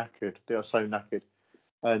so knackered,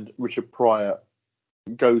 and Richard Pryor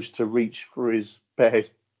goes to reach for his bed,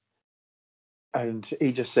 and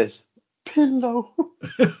he just says, "Pillow."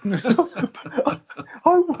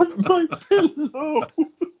 I want my pillow.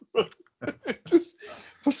 Just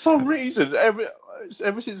for some reason,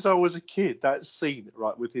 ever since I was a kid, that scene,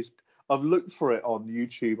 right, with his, I've looked for it on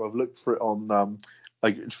YouTube. I've looked for it on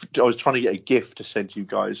I was trying to get a GIF to send you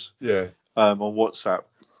guys. Yeah. On WhatsApp.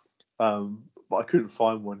 But I couldn't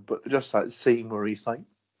find one. But just that scene where he's like,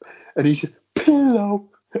 and he's just, pillow.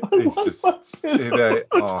 He's just there,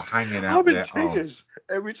 hanging out there. I'm in tears.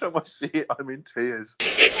 Every time I see it, I'm in tears.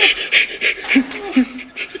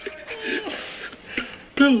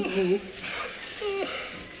 Pillow.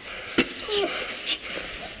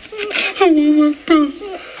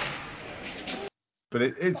 But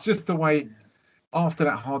it's just the way after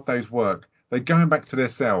that hard day's work, they're going back to their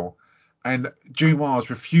cell, and Junmar's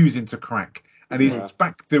refusing to crack, and he's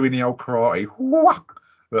back doing the old karate, like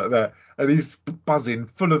that, and he's buzzing,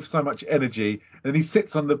 full of so much energy, and he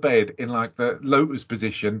sits on the bed in like the lotus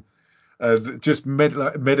position, just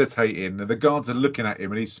meditating, and the guards are looking at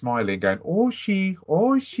him, and he's smiling, going, "Oh she,"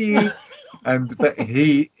 and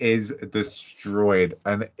he is destroyed,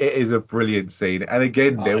 and it is a brilliant scene. And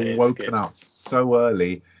again, they're woken up so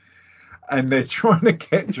early, and they're trying to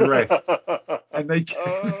get dressed, and they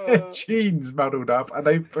get their jeans muddled up, and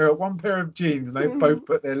they put one pair of jeans, and they both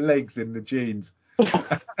put their legs in the jeans.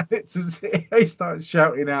 It's as if they start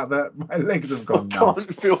shouting out that my legs have gone numb. I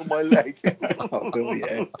can't feel my leg.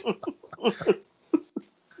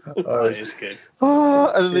 Oh, it's good.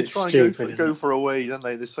 And then they It's try and stupid, go for a wee, don't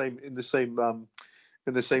they? In the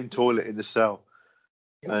same toilet in the cell.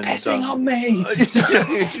 You're pissing on me.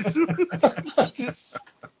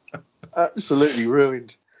 Absolutely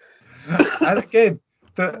ruined. And again,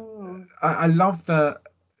 I love the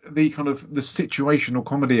kind of the situational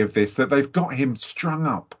comedy of this, that they've got him strung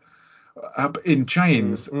up in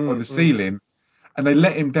chains on the ceiling, and they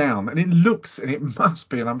let him down, and it looks, and it must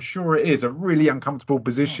be, and I'm sure it is, a really uncomfortable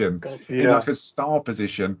position, in like a star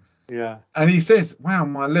position. Yeah. And he says, "Wow,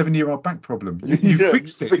 my 11-year-old back problem. You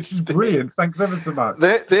fixed it. This is brilliant. Thanks ever so much."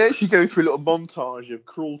 They actually go through a little montage of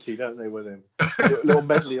cruelty, don't they, with him? A little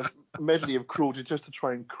medley of cruelty just to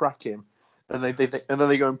try and crack him, and then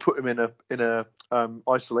they go and put him in a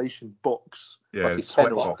isolation box, like a sweat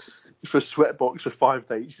kennel, box. for a sweat box for 5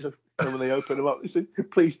 days. And when they open him up, they say,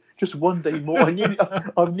 "Please, just one day more.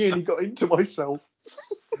 I've nearly got into myself."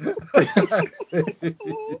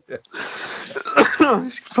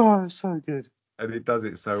 Oh, it's so good. And it does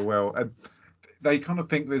it so well. And they kind of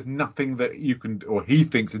think there's nothing that you can, or he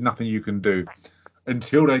thinks there's nothing you can do,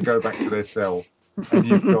 until they go back to their cell. And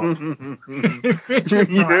you've got just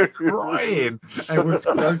like crying, and with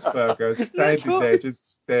Grossberger standing there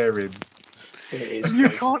just staring. You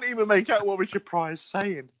can't even make out what Richard Pryor's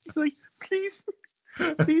saying. He's like, please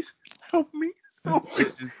help me.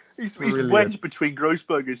 He's wedged between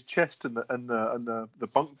Grossberger's chest and the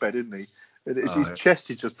bunk bed, isn't he? And his chest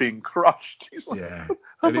is just being crushed. He's like,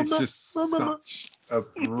 and it's just such a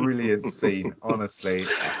brilliant scene, honestly.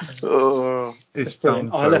 It's done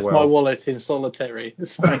so well. I left my wallet in solitary.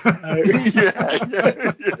 It's like,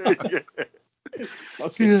 yeah.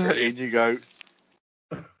 In you go.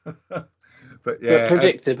 But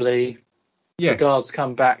predictably, the guards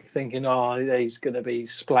come back thinking, "Oh, he's going to be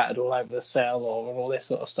splattered all over the cell," or all this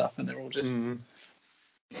sort of stuff, and they're all just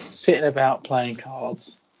sitting about playing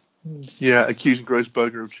cards. Yeah, accusing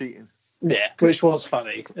Grossberger of cheating. Yeah, which was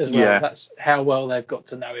funny as well. Yeah. That's how well they've got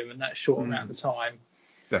to know him in that short amount of time.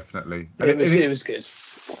 Definitely. It was good.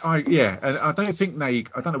 And I don't think I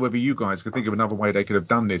don't know whether you guys could think of another way they could have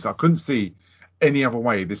done this. I couldn't see any other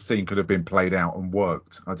way this scene could have been played out and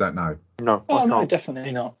worked. I don't know. No,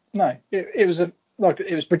 definitely not. No, it was it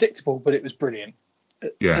was predictable, but it was brilliant.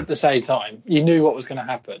 At the same time, you knew what was going to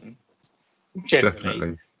happen. Generally,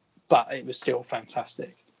 definitely. But it was still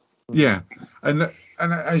fantastic. Yeah, and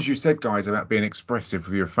as you said, guys, about being expressive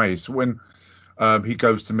with your face, when he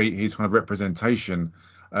goes to meet his kind of representation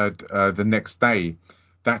the next day,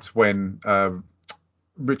 that's when not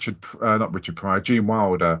Richard Pryor, Gene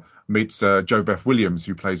Wilder meets Jo Beth Williams,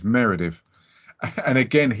 who plays Meredith, and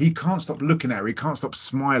again he can't stop looking at her, he can't stop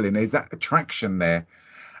smiling. There's that attraction there.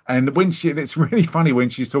 And it's really funny when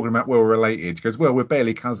she's talking about, well, we're related. She goes, well, we're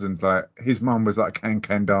barely cousins. Like, his mum was like a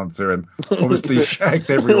can-can dancer and obviously shagged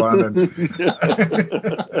everyone. And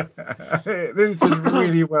this is just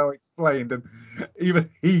really well explained. And even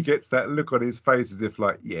he gets that look on his face as if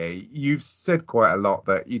like, yeah, you've said quite a lot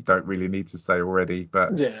that you don't really need to say already.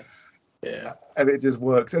 But yeah. And it just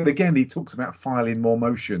works. And again, he talks about filing more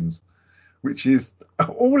motions, which is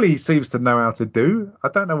all he seems to know how to do. I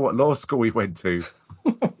don't know what law school he went to.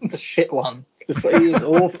 The shit one. He is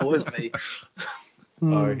awful, isn't he?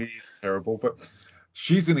 Oh, he is terrible. But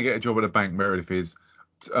she's going to get a job at a bank. Meredith is.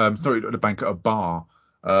 At a bank, at a bar,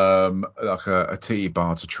 like a titty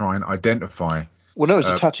bar, to try and identify. Well, no, it was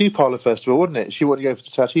a tattoo parlor festival, wasn't it? She wanted to go for the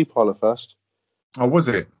tattoo parlor first. Oh, was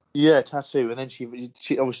it? Yeah, tattoo, and then she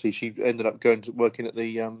obviously ended up working at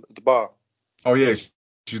the bar. Oh yeah.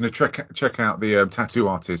 She's going to check out the tattoo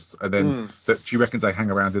artists, and then that she reckons they hang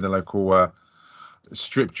around in the local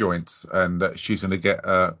strip joints, and that she's going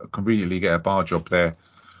to conveniently get a bar job there.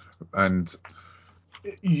 And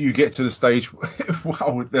you get to the stage.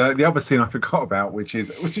 Well, the other scene I forgot about, which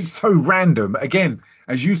is so random. Again,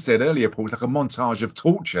 as you said earlier, Paul, it's like a montage of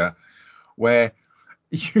torture, where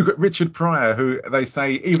you got Richard Pryor, who they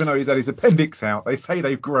say, even though he's had his appendix out, they say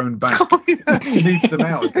they've grown back. He needs them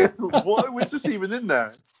out again. Why was this even in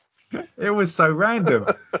there? It was so random.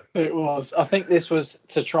 It was. I think this was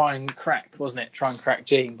to try and crack, wasn't it? Try and crack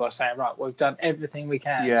Gene by saying, right, we've done everything we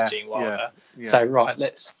can with Gene Wilder. Yeah. So, right,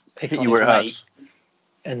 let's pick on his mate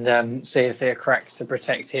and see if they're cracked to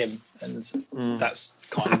protect him. And that's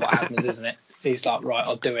kind of what happens, isn't it? He's like, right,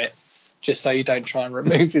 I'll do it. Just so you don't try and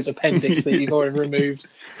remove his appendix that you've already removed.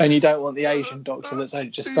 And you don't want the Asian doctor that's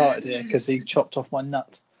only just started here because he chopped off my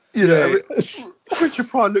nut. Yeah. Richard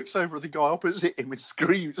Pryor looks over at the guy opposite him and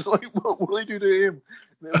screams, like, what will they do to him?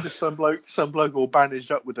 And it was just some bloke all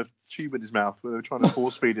bandaged up with a tube in his mouth where they were trying to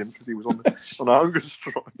force feed him because he was on a hunger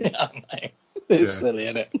strike. Yeah, mate. It's silly,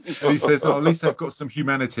 isn't it? And he says, at least they've got some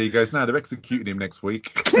humanity. He goes, no, they're executing him next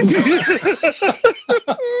week.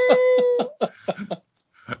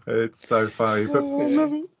 It's so funny.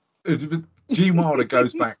 But Gene Wilder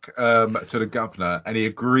goes back to the governor and he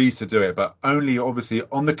agrees to do it, but only obviously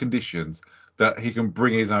on the conditions that he can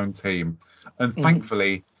bring his own team. And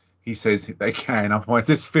thankfully, he says they can. Otherwise,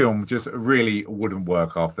 this film just really wouldn't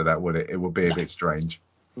work after that, would it? It would be a bit strange.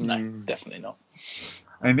 No, definitely not.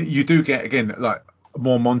 And you do get, again, like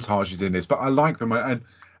more montages in this, but I like them. And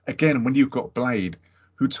again, when you've got Blade,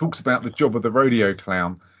 who talks about the job of the rodeo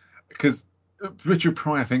clown, because Richard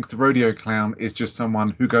Pryor thinks the rodeo clown is just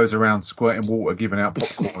someone who goes around squirting water, giving out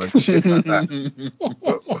popcorn and shit like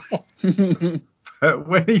that. But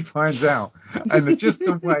when he finds out, and just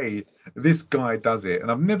the way this guy does it,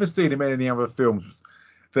 and I've never seen him in any other films,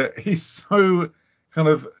 that he's so kind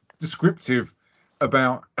of descriptive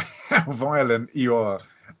about how violent you are,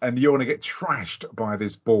 and you're going to get trashed by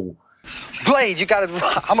this ball. Blade, you got it.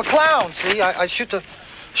 I'm a clown, see? I shoot the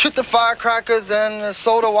firecrackers and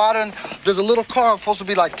soda water, and there's a little car supposed to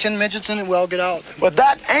be like 10 midgets in it. We all get out. But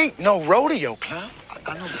that ain't no rodeo clown.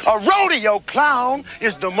 A rodeo clown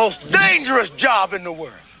is the most dangerous job in the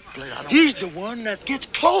world. He's the one that gets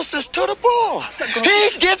closest to the bull. He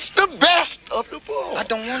gets the best of the bull. I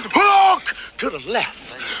don't want to. Hook to the left.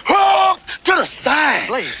 Hook to the side.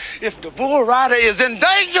 Blade. If the bull rider is in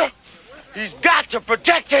danger, he's got to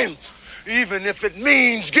protect him. Even if it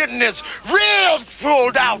means getting his ribs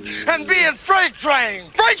pulled out and being freight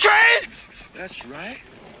trained. Freight trained? That's right.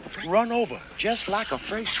 Run over, just like a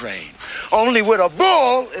freight train. Only with a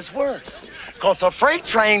bull, it's worse. Because a freight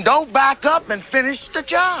train don't back up and finish the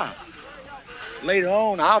job. Later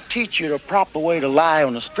on, I'll teach you the proper way to lie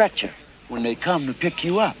on a stretcher when they come to pick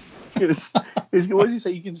you up. What does he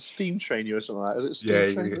say? You can steam train you or something like that? Is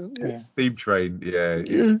it steam train? Yeah, steam train. Yeah,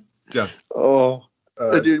 it's just... Watching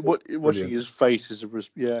his face is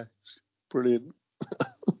it's brilliant.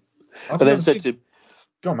 And then said to him,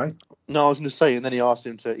 "Go on, mate." No, I was going to say, and then he asked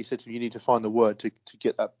him he said to him, "You need to find the word to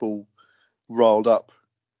get that ball rolled up."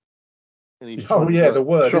 And he's the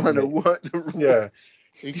word. Trying to work the yeah.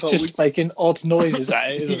 He's just making odd noises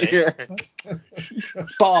at it, isn't he?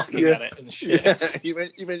 Barking at it and shit. Yeah. He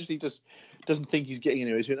eventually just doesn't think he's getting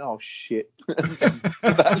anywhere. He's going, "Oh shit!"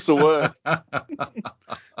 That's the word.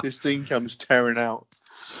 This thing comes tearing out.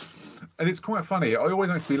 And it's quite funny. I always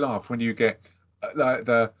makes me laugh when you get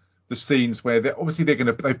the scenes where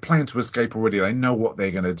they plan to escape already. They know what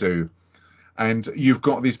they're going to do, and you've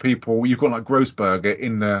got these people. You've got like Grossberger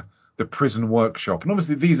in the prison workshop, and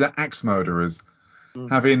obviously these are axe murderers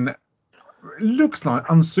having looks like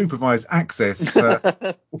unsupervised access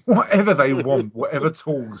to whatever they want, whatever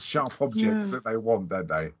tools, sharp objects that they want that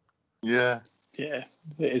day. Yeah. Yeah,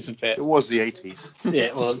 it is a bit. It was the 80s. Yeah,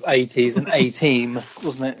 it was 80s and A-Team,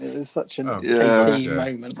 wasn't it? It was such an A-Team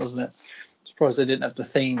moment, wasn't it? Surprised they didn't have the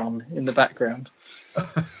theme on in the background.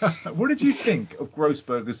 What did you think of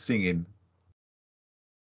Grossberger's singing?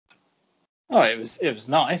 Oh, it was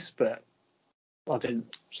nice, but I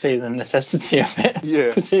didn't see the necessity of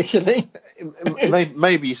it particularly.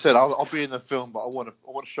 Maybe he said, "I'll be in the film, but I want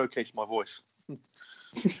to showcase my voice."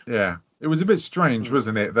 Yeah, it was a bit strange,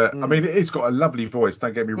 wasn't it? That I mean, it's got a lovely voice.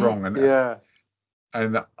 Don't get me wrong, and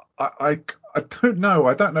I don't know.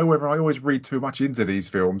 I don't know whether I always read too much into these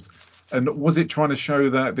films. And was it trying to show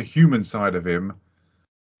the human side of him?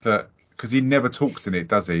 That because he never talks in it,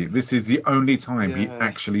 does he? This is the only time he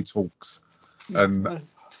actually talks, and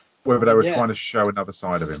whether they were trying to show another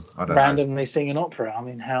side of him, I don't know. Randomly sing an opera. I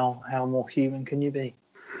mean, how more human can you be?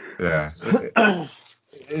 Yeah.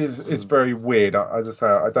 It's very weird. As I say,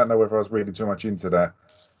 I don't know whether I was reading too much into that,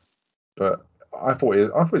 but I thought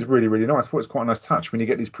it was really, really nice. I thought it was quite a nice touch when you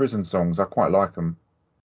get these prison songs. I quite like them,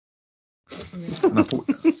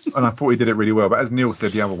 and I thought he did it really well. But as Neil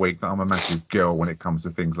said the other week, that I'm a massive girl when it comes to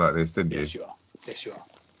things like this, didn't you? Yes, you are. Yes, you are.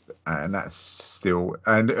 and that's still.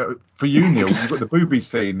 And for you, Neil, you've got the booby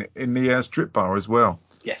scene in the strip bar as well.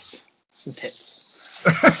 Yes, some tits.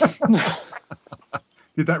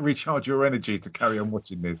 Did that recharge your energy to carry on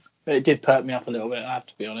watching this? It did perk me up a little bit, I have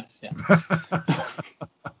to be honest. Yeah.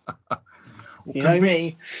 Well, you know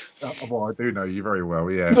me. Well, I do know you very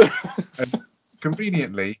well, yeah. And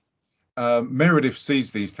conveniently, Meredith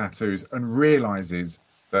sees these tattoos and realizes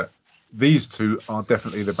that these two are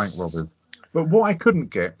definitely the bank robbers. But what I couldn't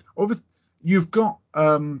get, obviously, you've got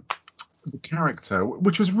the character,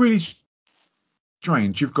 which was really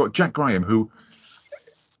strange. You've got Jack Graham, who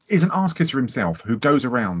is an arse kisser himself, who goes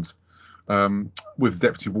around with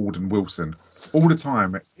Deputy Warden Wilson all the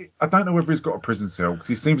time. I don't know whether he's got a prison cell, because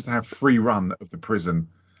he seems to have free run of the prison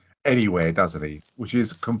anywhere, doesn't he? Which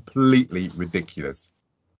is completely ridiculous.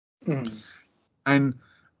 And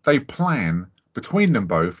they plan, between them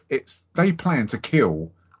both, they plan to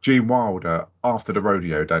kill Gene Wilder after the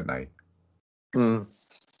rodeo, don't they?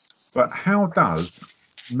 But how does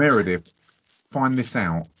Meredith find this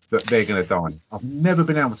out, that they're going to die? I've never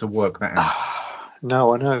been able to work that out.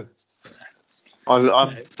 No, I know.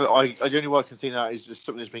 The only way I can see that is just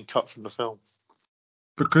something that's been cut from the film.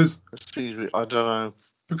 Because I don't know.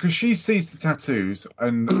 Because she sees the tattoos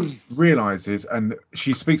and realizes, and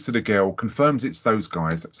she speaks to the girl, confirms it's those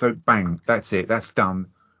guys. So bang, that's it, that's done.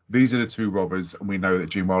 These are the two robbers, and we know that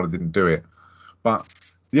Gene Wilder didn't do it. But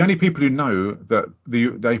the only people who know that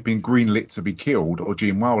they've been greenlit to be killed, or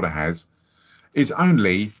Gene Wilder has, is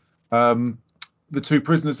only the two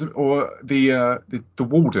prisoners, or the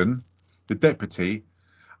warden, the deputy,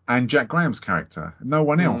 and Jack Graham's character. No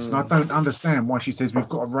one else. And I don't understand why she says we've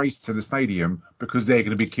got to race to the stadium because they're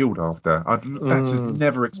going to be killed after. That's just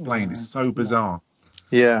never explained. It's so bizarre.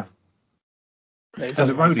 Yeah. And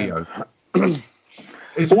the rodeo.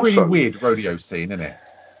 It's a really weird rodeo scene, isn't it?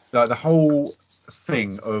 The whole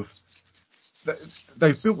thing of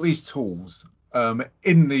they've built these tools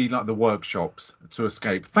in the workshops to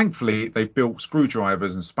escape. Thankfully, they built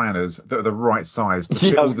screwdrivers and spanners that are the right size to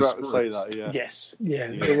fit all the screws. To say that, yeah. Yes, yeah,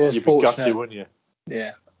 it was fortunate. You'd be gutted, wouldn't you?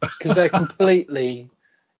 Yeah, because they're completely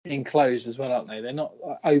enclosed as well, aren't they? They're not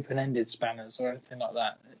open-ended spanners or anything like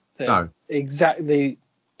that. They're exactly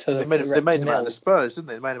to they made them out of the spurs, didn't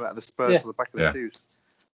they? They made them out of the spurs on the back of the shoes.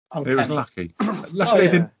 Uncanny. It was lucky. Luckily,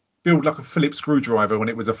 they didn't build like a Phillips screwdriver when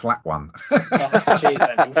it was a flat one. Gee,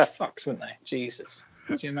 they'd be fucked, wouldn't they? Jesus.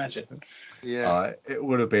 Could you imagine? Yeah. It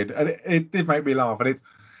would have been. And it did make me laugh. And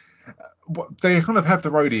they kind of have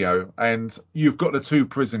the rodeo, and you've got the two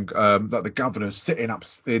prison, like the governors sitting up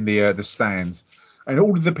in the stands. And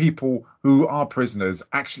all of the people who are prisoners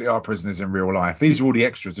actually are prisoners in real life. These are all the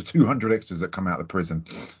extras, the 200 extras that come out of prison.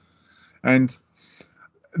 And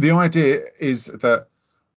the idea is that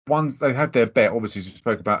once they had their bet, obviously, as we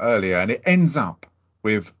spoke about earlier, and it ends up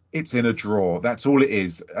with it's in a draw. That's all it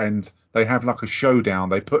is. And they have like a showdown.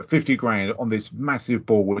 They put 50 grand on this massive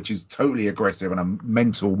ball, which is totally aggressive and a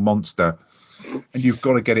mental monster. And you've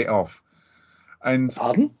got to get it off. And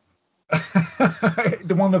pardon?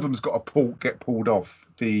 The one of them's got to get pulled off.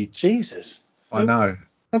 Jesus. I know.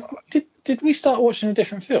 Did we start watching a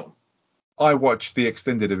different film? I watched the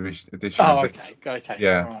extended edition. Oh, okay.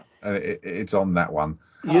 Yeah, right. And it's on that one.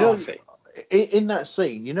 You know, in that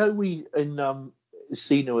scene, we in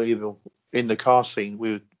See No Evil, in the car scene,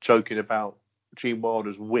 we were joking about Gene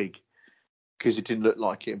Wilder's wig because it didn't look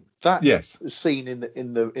like him. That scene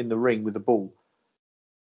in the ring with the ball,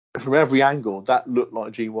 from every angle, that looked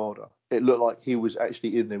like Gene Wilder. It looked like he was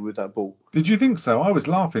actually in there with that ball. Did you think so? I was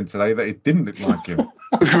laughing today that it didn't look like him.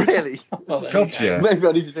 Really? God, yeah. Maybe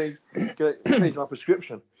I need to change my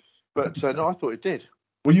prescription. But no, I thought it did.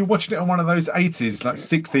 Were you watching it on one of those 80s, like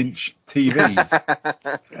 6-inch TVs?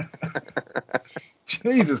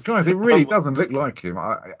 Jesus Christ, it really doesn't look like him.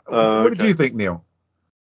 What did you think, Neil?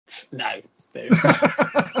 No.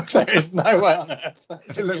 There is no way on earth.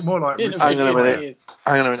 It looked more like... Hang on a minute.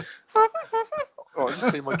 Oh, I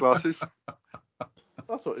didn't see my glasses.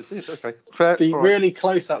 I thought it did, okay. Fair. The really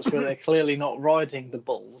close-ups where they're clearly not riding the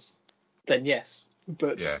bulls, then yes.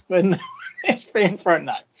 But when it's being thrown,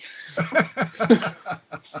 no.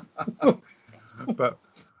 But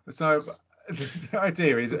so the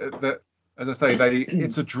idea is that, as I say,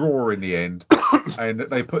 it's a draw in the end, and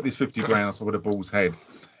they put this 50 grand on top of the bull's head.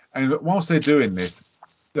 And whilst they're doing this,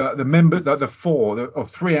 the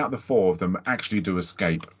three out of the four of them actually do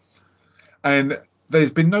escape. And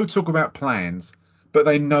there's been no talk about plans, but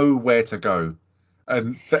they know where to go.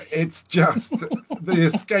 And it's just the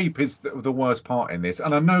escape is the worst part in this.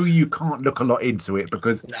 And I know you can't look a lot into it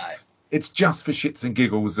because it's just for shits and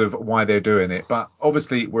giggles of why they're doing it. But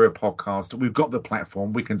obviously, we're a podcast. We've got the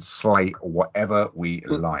platform. We can slate whatever we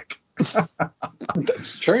like.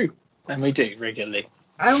 That's true. And we do regularly.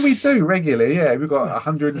 And we do regularly, yeah. We've got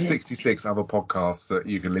 166 other podcasts that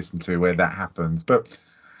you can listen to where that happens. But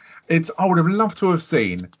I would have loved to have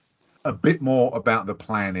seen a bit more about the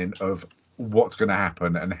planning of what's going to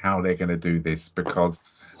happen and how they're going to do this, because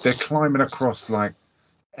they're climbing across like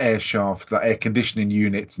air shaft, like air conditioning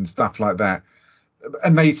units and stuff like that,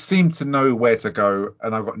 and they seem to know where to go,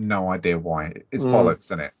 and I've got no idea why. It's bollocks,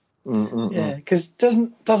 isn't it? Yeah, because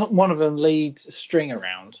doesn't one of them lead string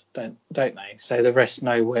around, don't they? So the rest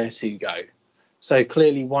know where to go. So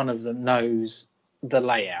clearly one of them knows the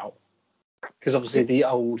layout, because obviously the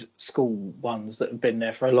old school ones that have been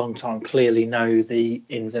there for a long time clearly know the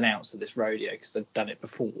ins and outs of this rodeo because they've done it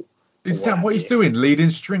before. Is that what he's doing, leading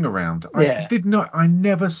string around? Yeah. I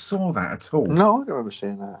never saw that at all. No, I don't remember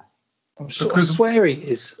seeing that. I swear he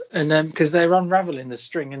is. And because they're unravelling the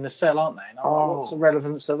string in the cell, aren't they? And I'm like, what's the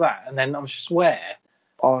relevance of that? And then I swear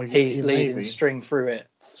he's leading string through it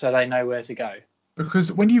so they know where to go.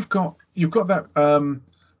 Because when you've got that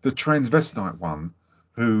the transvestite one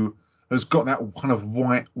who has got that kind of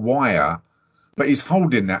white wire, but he's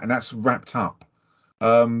holding that and that's wrapped up.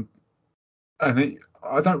 I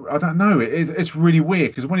don't know. It's really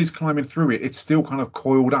weird because when he's climbing through it, it's still kind of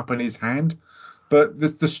coiled up in his hand. But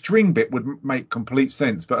the string bit would make complete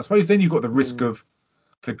sense. But I suppose then you've got the risk of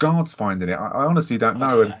the guards finding it. I honestly don't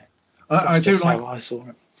know. I do like how I saw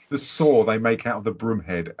it. The saw they make out of the broom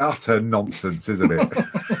head. Utter nonsense, isn't it?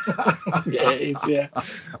 Yeah, it is, yeah.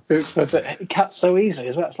 It cuts so easily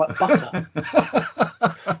as well. It's like butter.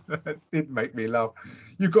 That did make me laugh.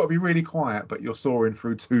 You've got to be really quiet, but you're sawing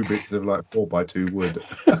through 2 bits of like 4x2 wood.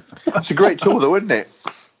 It's a great tool, though, isn't it?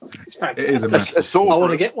 It's fantastic. It is a massive saw. I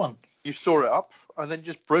want to get one. You saw it up and then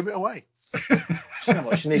just broom it away. You know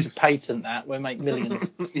what? She needs to patent that. We'll make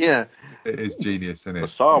millions. Yeah. It is genius, isn't it? A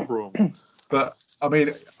saw broom. But I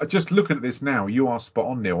mean, just looking at this now, you are spot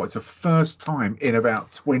on, Neil. It's the first time in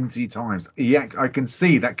about 20 times. I can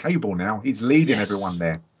see that cable now. He's leading everyone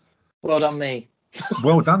there. Well done, me.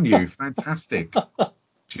 Well done, you. Fantastic.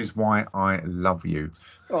 Which is why I love you.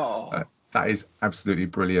 Oh. That is absolutely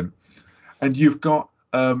brilliant. And you've got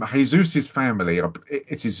Jesus's family.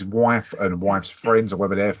 It's his wife and wife's friends, or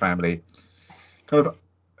whether their family, kind of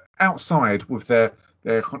outside with their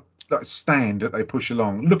stand that they push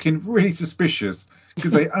along, looking really suspicious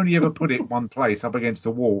because they only ever put it one place up against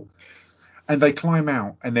the wall. And they climb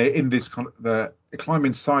out and they're in this they climb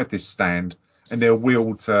inside this stand and they're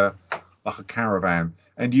wheeled to like a caravan.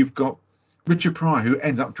 And you've got Richard Pryor, who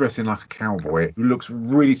ends up dressing like a cowboy, who looks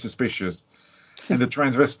really suspicious, and the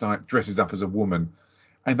transvestite dresses up as a woman.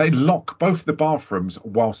 And they lock both the bathrooms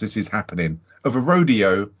whilst this is happening of a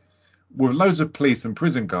rodeo with loads of police and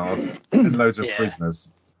prison guards and loads of prisoners.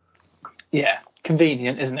 Yeah,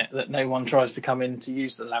 convenient, isn't it, that no one tries to come in to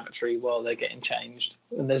use the lavatory while they're getting changed.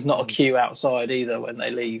 And there's not a queue outside either when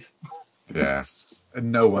they leave. Yeah, and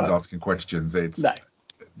no one's asking questions. No.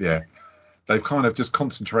 Yeah. They've kind of just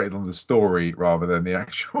concentrated on the story rather than the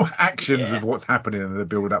actual actions of what's happening and the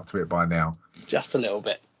build up to it by now. Just a little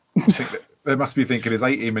bit. They must be thinking there's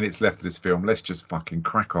 18 minutes left of this film. Let's just fucking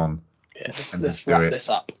crack on. Yeah, let's wrap this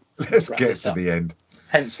up. Let's get to the end.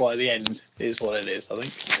 Hence why the end is what it is, I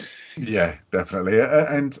think. Yeah, definitely.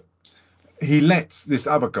 And he lets this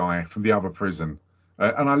other guy from the other prison.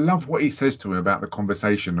 And I love what he says to him about the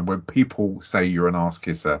conversation and when people say you're an ass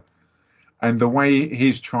kisser. And the way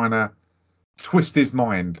he's trying to twist his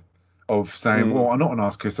mind of saying, well, I'm not an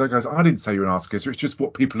ass kisser. He goes, I didn't say you're an ass kisser. It's just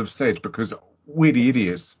what people have said because we're the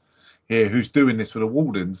idiots here who's doing this for the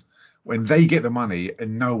wardens when they get the money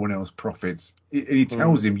and no one else profits. And he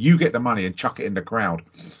tells him, you get the money and chuck it in the crowd.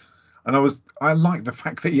 And I like the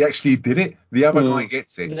fact that he actually did it. The other guy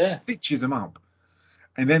gets it, stitches him up.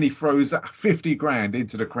 And then he throws 50 grand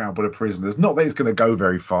into the crowd for the prisoners. Not that it's going to go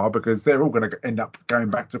very far because they're all going to end up going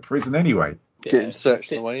back to prison anyway. Getting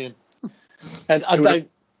searched on the way in. And I don't,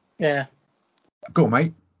 Go on,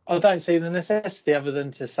 mate. I don't see the necessity other than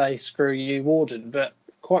to say, screw you, warden. But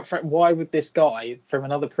quite frankly, why would this guy from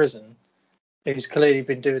another prison, who's clearly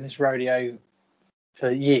been doing this rodeo for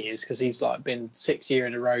years, because he's like been 6 year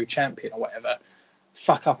in a row champion or whatever,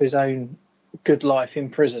 fuck up his own good life in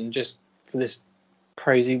prison just for this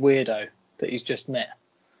crazy weirdo that he's just met?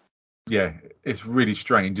 Yeah, it's really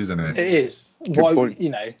strange, isn't it? It is. Why,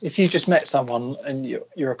 if you just met someone and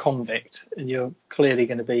you're a convict and you're clearly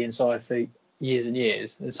going to be inside for years and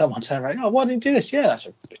years, and someone turns around, oh, why didn't you do this? Yeah, that's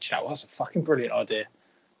a fucking brilliant idea.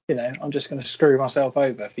 I'm just going to screw myself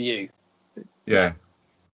over for you. Yeah.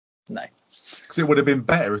 No. Because it would have been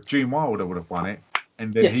better if Gene Wilder would have won it,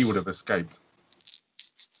 and then he would have escaped.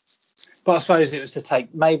 But I suppose it was to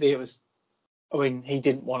take. Maybe it was. I mean, he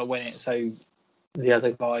didn't want to win it, so the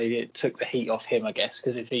other guy took the heat off him, I guess,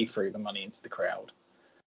 because if he threw the money into the crowd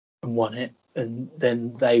and won it, and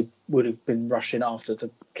then they would have been rushing after to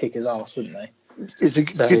kick his ass, wouldn't they? It's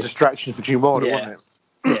a good distraction for Gene Wilder, wasn't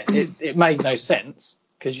it? Yeah, it made no sense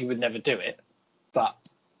because you would never do it, but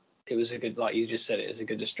it was a good, like you just said, it was a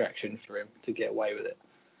good distraction for him to get away with it.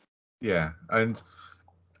 Yeah, and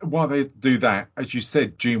while they do that, as you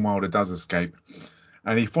said, Gene Wilder does escape.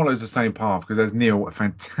 And he follows the same path because, as Neil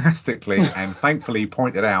fantastically and thankfully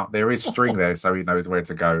pointed out, there is string there, so he knows where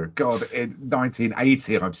to go. God, in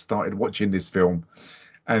 1980, I've started watching this film,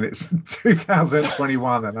 and it's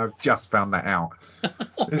 2021, and I've just found that out.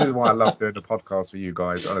 This is why I love doing the podcast for you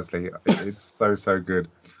guys. Honestly, it's so good.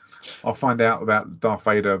 I'll find out about Darth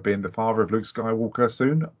Vader being the father of Luke Skywalker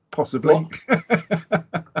soon, possibly.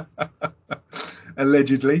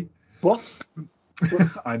 Allegedly. What?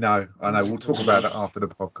 I know. We'll talk about that after the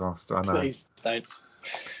podcast. I know. Please don't.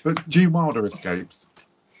 But Gene Wilder escapes.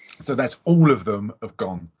 So that's all of them have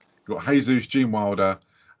gone. You've got Jesus, Gene Wilder,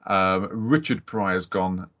 Richard Pryor's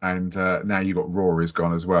gone, and now you've got Rory's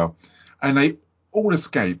gone as well. And they all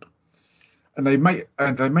escape. And they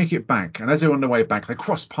make it back. And as they're on their way back, they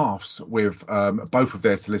cross paths with both of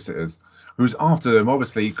their solicitors, who's after them,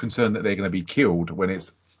 obviously concerned that they're going to be killed when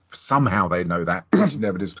it's somehow they know that, which is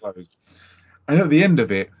never disclosed. And at the end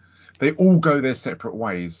of it, they all go their separate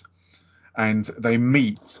ways, and they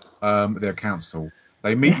meet their counsel.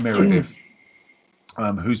 They meet Meredith,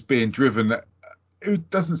 who's being driven, who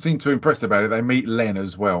doesn't seem too impressed about it. They meet Len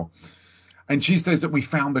as well. And she says that we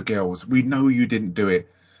found the girls. We know you didn't do it.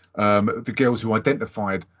 The girls who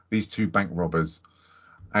identified these two bank robbers,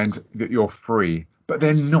 and that you're free. But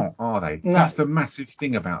they're not, are they? No. That's the massive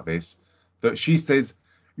thing about this, that she says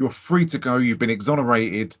you're free to go. You've been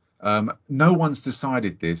exonerated. No one's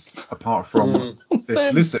decided this apart from the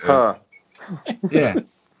solicitors. Yeah.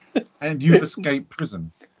 And you've escaped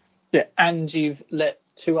prison. Yeah, and you've let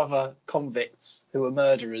two other convicts who are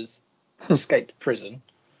murderers escape prison.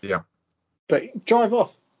 Yeah. But drive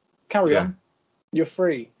off. Carry on. You're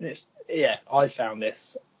free. I found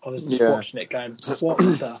this. I was just watching it going, what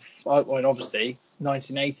the fuck? Well, obviously,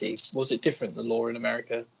 1980. Was it different, the law in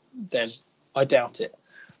America then? I doubt it.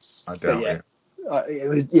 I doubt it. It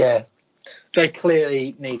was, they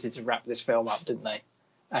clearly needed to wrap this film up, didn't they?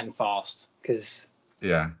 And fast, because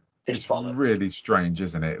it's really strange,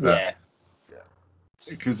 isn't it? That,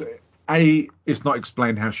 because A, it's not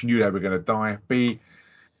explained how she knew they were going to die. B,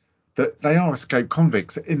 that they are escaped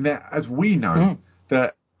convicts. In there, as we know,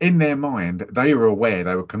 that in their mind they were aware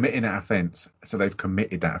they were committing that offence, so they've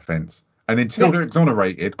committed that offence. And until they're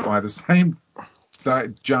exonerated by the same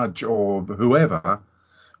judge or whoever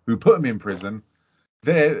who put them in prison,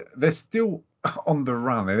 they're still on the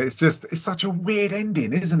run, and it's such a weird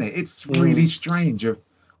ending, isn't it? It's really strange of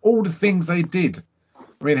all the things they did.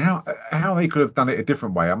 I mean, how they could have done it a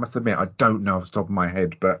different way, I must admit, I don't know off the top of my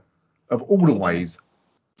head, but of all the ways,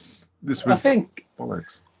 this was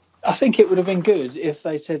bollocks. I think it would have been good if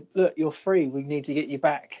they said, look, you're free, we need to get you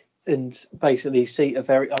back, and basically see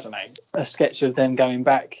a sketch of them going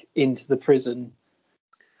back into the prison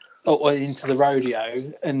or into the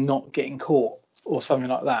rodeo and not getting caught or something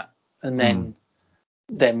like that, and then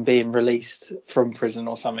them being released from prison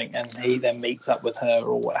or something, and he then meets up with her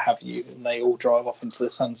or what have you, and they all drive off into the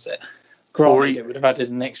sunset. Granted, it would have added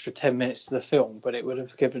an extra 10 minutes to the film, but it would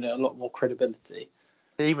have given it a lot more credibility.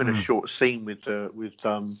 Even a short scene with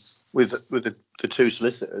the two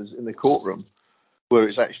solicitors in the courtroom, where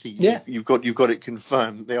it's actually you've got it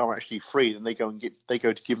confirmed they are actually free, and they go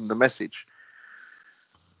to give them the message.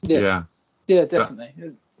 Yeah, definitely.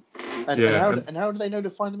 And how do they know to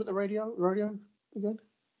find them at the rodeo again?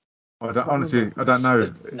 I don't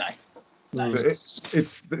know. No.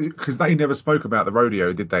 It's because they never spoke about the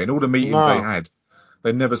rodeo, did they? In all the meetings they had,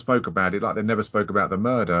 they never spoke about it, like they never spoke about the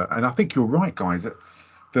murder. And I think you're right, guys,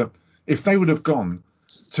 that if they would have gone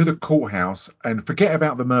to the courthouse and forget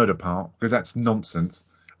about the murder part, because that's nonsense,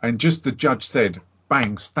 and just the judge said,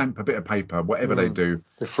 bang, stamp a bit of paper, whatever they do,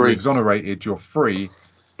 you're exonerated, you're free,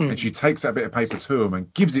 and she takes that bit of paper to him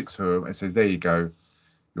and gives it to him and says, there you go,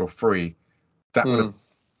 you're free. That would have,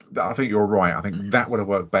 I think you're right. I think that would have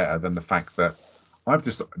worked better than the fact that I've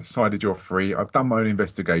just decided you're free. I've done my own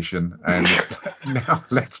investigation, and now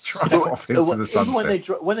let's drive off into the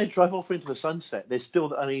sunset. When they drive off into the sunset, there's still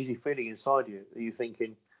that uneasy feeling inside you. Are you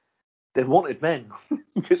thinking they're wanted men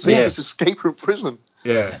because they just escaped from prison?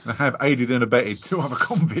 Yeah, and have aided and abetted two other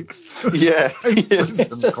convicts to escape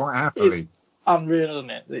prison quite happily. unreal, isn't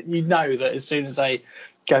it? That you know that as soon as they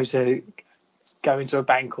go into a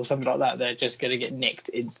bank or something like that, they're just going to get nicked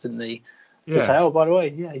instantly. To say, oh, by the way,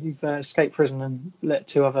 yeah, you've escaped prison and let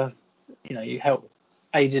two other, you help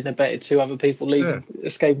aided and abetted two other people leave and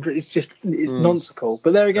escape. It's nonsensical.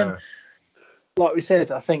 But there again, like we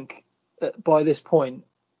said, I think that by this point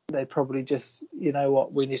they probably just, you know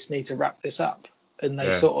what, we just need to wrap this up, and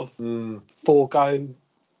they sort of forego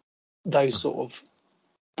those sort of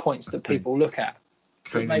points that people look at.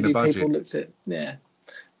 But maybe people looked at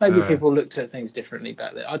people looked at things differently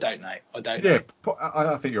back then. I don't know.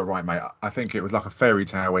 I think you're right, mate. I think it was like a fairy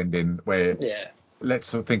tale ending where let's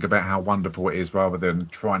sort of think about how wonderful it is rather than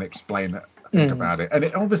try and explain it, think about it. And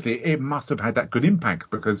it must have had that good impact,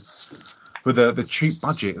 because for the cheap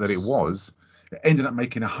budget that it was, it ended up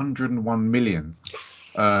making $101 million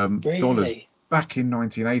dollars back in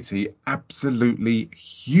 1980. Absolutely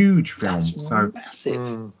huge film. That's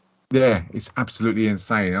massive. Yeah, it's absolutely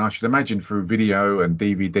insane. And I should imagine through video and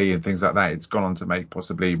DVD and things like that, it's gone on to make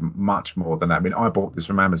possibly much more than that. I mean, I bought this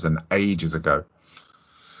from Amazon ages ago.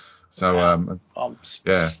 So,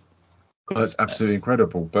 that's absolutely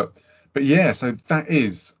incredible. But yeah, so that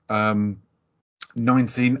is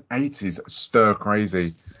 1980s stir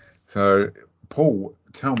crazy. So, Paul,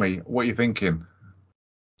 tell me, what are you thinking?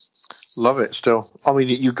 Love it still. I mean,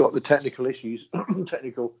 you've got the technical issues,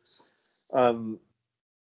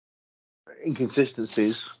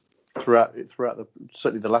 inconsistencies throughout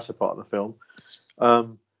certainly the latter part of the film,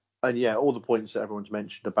 and yeah, all the points that everyone's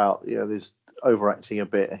mentioned about there's overacting a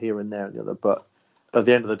bit here and there and the other, but at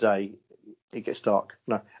the end of the day, it gets dark.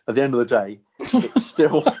 No, at the end of the day, it's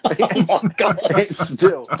still oh my God, it's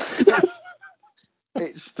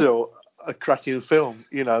still a cracking film,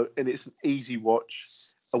 and it's an easy watch.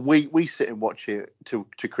 And we sit and watch it to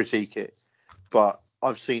critique it, but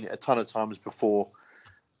I've seen it a ton of times before.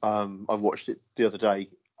 I watched it the other day,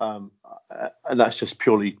 and that's just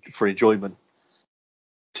purely for enjoyment.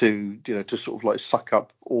 To sort of like suck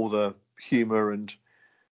up all the humour and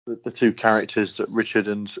the two characters that Richard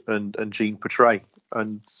and Jean portray,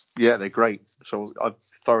 and yeah, they're great. So I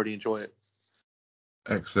thoroughly enjoy it.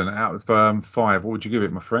 Excellent. Out of 5, what would you give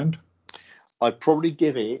it, my friend? I'd probably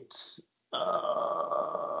give it.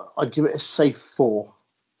 I'd give it a safe 4.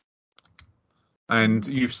 And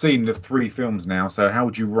you've seen the 3 films now, so how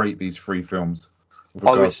would you rate these 3 films with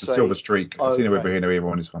regards to Silver Streak? I've seen it with Here No Evil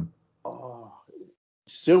on this one. Oh,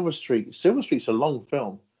 Silver Streak. Silver Streak's a long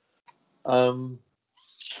film.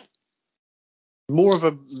 More of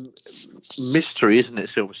a mystery, isn't it?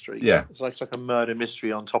 Silver Streak. Yeah. It's like a murder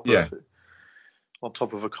mystery on top of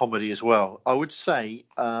a comedy as well. I would say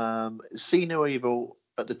See No Evil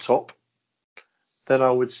at the top. Then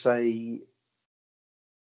I would say.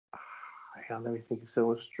 Let me think of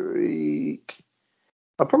Silver Streak.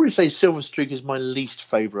 I'd probably say Silver Streak is my least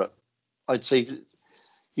favourite. I'd say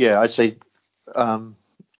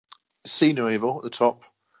See No Evil at the top,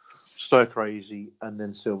 Stir Crazy, and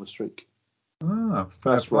then Silver Streak. Ah,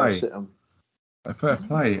 fair That's play. Where I sit 'em. Fair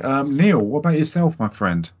play. Neil, what about yourself, my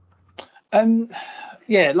friend?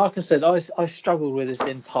 Yeah, like I said, I struggled with this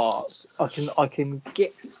in parts. I can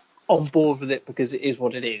get on board with it because it is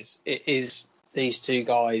what it is. It is these two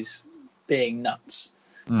guys being nuts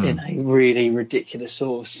in a really ridiculous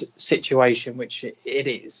sort of situation, which it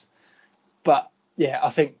is. But yeah, I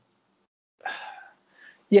think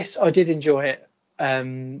yes, I did enjoy it.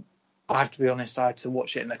 I have to be honest, I had to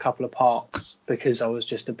watch it in a couple of parts because I was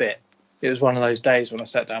just it was one of those days when I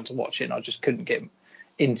sat down to watch it and I just couldn't get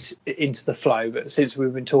into the flow. But since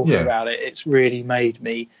we've been talking about it, it's really made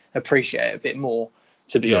me appreciate it a bit more,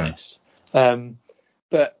 to be honest.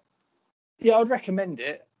 But yeah, I'd recommend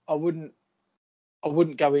it. I wouldn't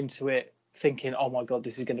go into it thinking, oh my God,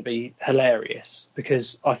 this is going to be hilarious,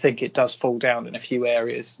 because I think it does fall down in a few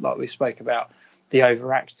areas, like we spoke about, the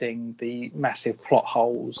overacting, the massive plot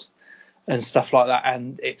holes and stuff like that,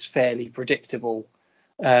 and it's fairly predictable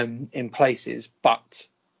in places. But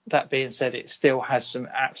that being said, it still has some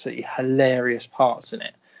absolutely hilarious parts in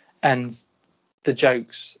it, and the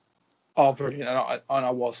jokes are brilliant. And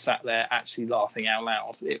I was sat there actually laughing out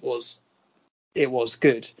loud. It was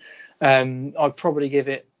good. I'd probably give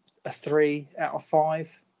it a 3 out of 5.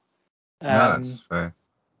 That's fair.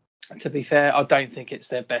 To be fair, I don't think it's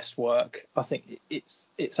their best work. I think it's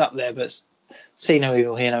up there, but See No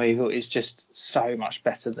Evil, Hear No Evil is just so much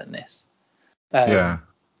better than this. For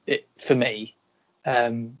me.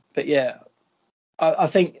 But yeah, I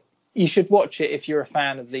think you should watch it if you're a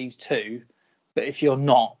fan of these two. But if you're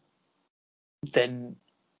not, then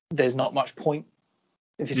there's not much point.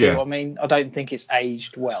 If you see what I mean, I don't think it's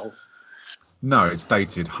aged well. No, it's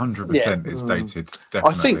dated. 100%. It's dated.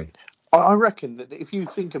 Definitely. I reckon that if you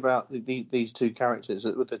think about these two characters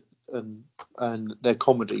and their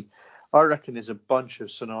comedy, I reckon there's a bunch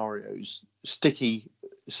of sticky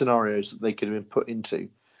scenarios that they could have been put into,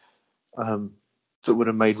 that would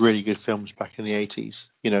have made really good films back in the 80s.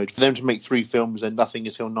 For them to make 3 films and Nothing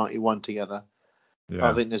Until 91 together,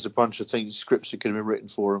 I think there's a bunch of scripts that could have been written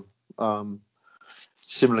for them.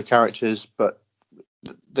 Similar characters, but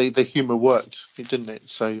the humour worked, didn't it?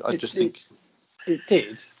 So I think it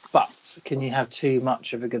did. But can you have too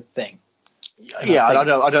much of a good thing? Yeah, I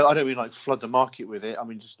don't mean like flood the market with it. I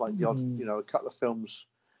mean just like the odd, a couple of films,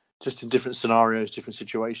 just in different scenarios, different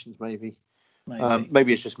situations, maybe.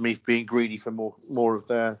 Maybe it's just me being greedy for more of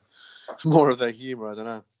their humour. I don't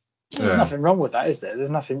know. There's nothing wrong with that, is there? There's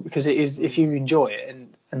nothing, because it is, if you enjoy it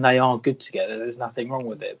and they are good together, there's nothing wrong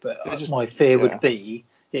with it. But my fear would be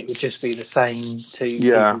it would just be the same two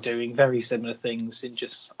people doing very similar things in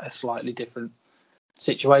just a slightly different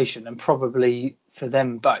situation, and probably for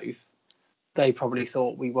them both, they probably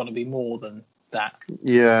thought we want to be more than that.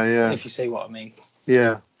 Yeah. If you see what I mean.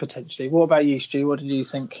 Yeah. Potentially. What about you, Stu? What did you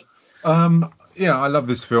think? Yeah, I love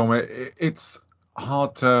this film. It's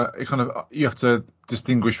hard to you have to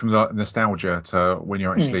distinguish from the nostalgia to when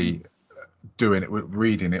you're actually doing it,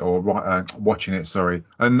 reading it or watching it. Sorry,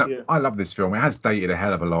 and I love this film. It has dated a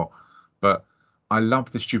hell of a lot, but I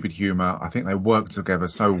love the stupid humour. I think they work together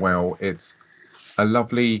so well. It's a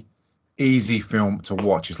lovely, easy film to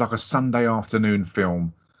watch. It's like a Sunday afternoon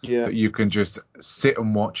film that you can just sit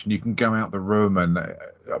and watch, and you can go out the room and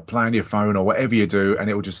play on your phone or whatever you do, and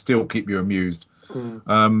it will just still keep you amused.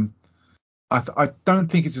 I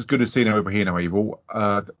don't think it's as good as See No Evil, Hear No Evil.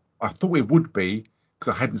 I thought it would be,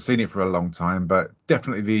 because I hadn't seen it for a long time, but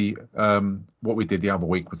definitely what we did the other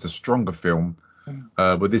week was a stronger film,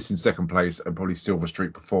 with this in second place and probably Silver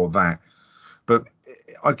Streak before that. But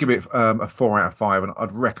I'd give it a 4 out of 5, and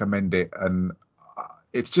I'd recommend it. And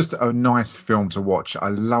it's just a nice film to watch. I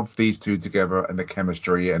love these two together and the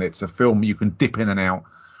chemistry, and it's a film you can dip in and out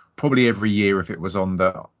probably every year. If it was on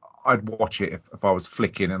I'd watch it if I was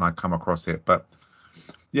flicking and I'd come across it. But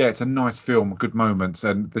yeah, it's a nice film, good moments,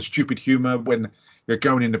 and the stupid humour when you're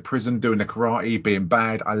going into prison, doing the karate, being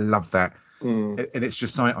bad. I love that. And it's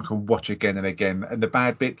just something I can watch again and again. And the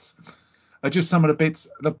bad bits are just some of the bits,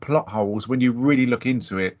 the plot holes, when you really look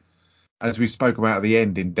into it, as we spoke about at the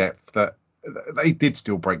end in depth, that they did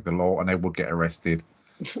still break the law and they would get arrested.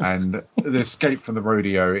 And the escape from the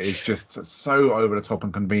rodeo is just so over the top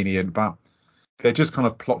and convenient, but they're just kind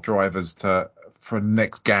of plot drivers for the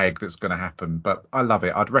next gag that's going to happen. But I love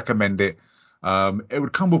it. I'd recommend it. It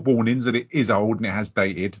would come with warnings that it is old and it has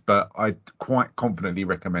dated, but I'd quite confidently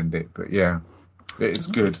recommend it. But yeah, it's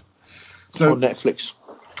good. So on Netflix.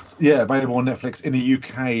 Yeah, available on Netflix in the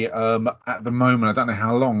UK at the moment. I don't know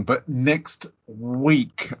how long, but next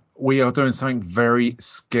week we are doing something very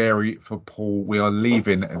scary for Paul. We are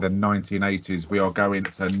leaving the 1980s. We are going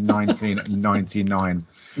to 1999.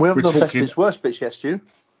 We haven't done Best Bits, Worst Bits yet, Stu.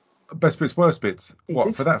 Best Bits, Worst Bits.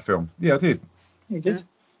 What, for that film? Yeah, I did. You did?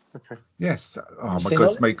 Okay. Yes. Oh, my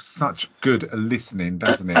God, it makes such good listening,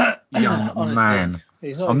 doesn't it? Young Honestly, man.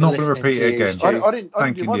 I'm not going to repeat it again. I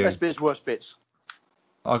didn't do my Best Bits, Worst Bits.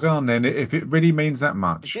 Oh, go on then. If it really means that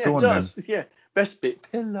much, yeah, go on it does. then. Yeah, best bit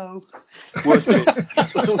pillow. Worst bit.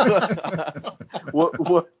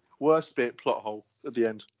 Worst bit plot hole at the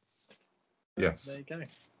end. Yes. There you go.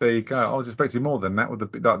 There you go. I was expecting more than that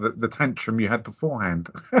with the tantrum you had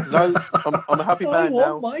beforehand. No, I'm a happy man now.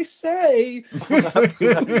 I want my say. I'm a happy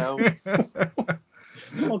man now.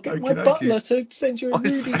 I'll get my butler to send you a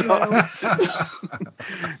nudie mail.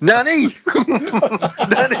 Nanny!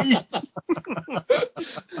 Nanny!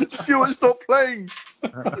 Stuart, stop playing!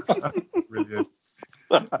 Brilliant.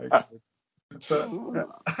 But,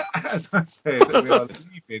 as I said, we are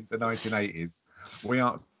leaving the 1980s. We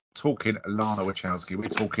are talking Lana Wachowski. We're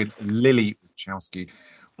talking Lily Wachowski.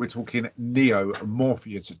 We're talking Neo,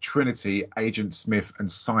 Morpheus, Trinity, Agent Smith,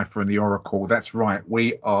 and Cypher and the Oracle. That's right.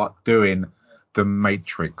 We are doing The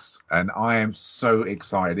Matrix, and I am so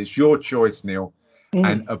excited. It's your choice, Neil,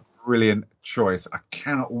 and a brilliant choice. I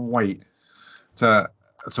cannot wait to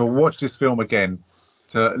watch this film again,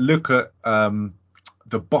 to look at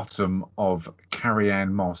the bottom of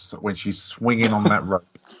Carrie-Anne Moss when she's swinging on that rope.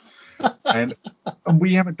 And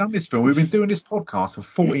we haven't done this film. We've been doing this podcast for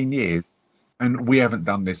 14 years, and we haven't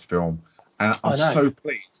done this film. And I'm so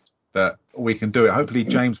pleased that we can do it. Hopefully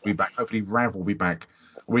James will be back. Hopefully Rav will be back.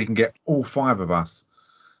 We can get all 5 of us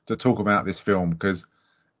to talk about this film, because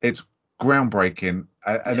it's groundbreaking,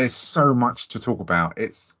 and there's so much to talk about.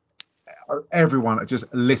 It's everyone just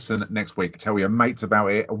listen next week, tell your mates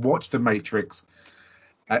about it, watch The Matrix,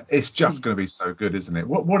 It's just going to be so good, isn't it?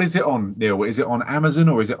 What is it on, Neil? Is it on Amazon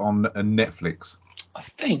or is it on Netflix? I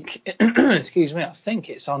think, excuse me, I think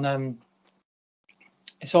it's on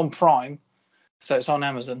Prime, so it's on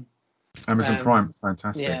Amazon. Amazon Prime,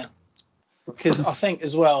 fantastic. Yeah, because I think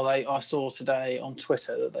as well, I saw today on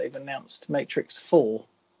Twitter that they've announced Matrix 4,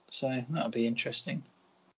 so that'll be interesting.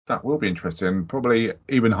 That will be interesting. Probably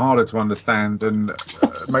even harder to understand than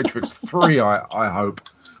Matrix 3, I hope,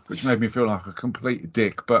 which made me feel like a complete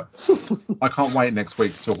dick. But I can't wait next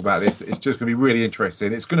week to talk about this. It's just going to be really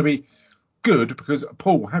interesting. It's going to be good because,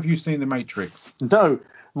 Paul, have you seen The Matrix? No.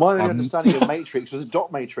 My only understanding of Matrix was a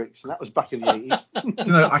dot matrix, and that was back in the 80s.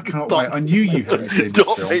 You know, I cannot wait. I knew you hadn't seen this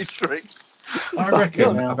dot film. Matrix. I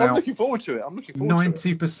reckon I'm looking forward to it.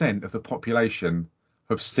 90% of the population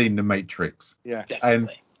have seen The Matrix. Yeah, definitely. And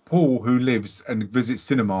Paul, who lives and visits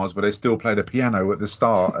cinemas where they still play the piano at the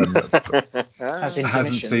start and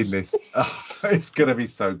hasn't seen this. Oh, it's going to be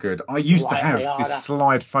so good. I used to have this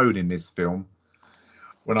slide phone in this film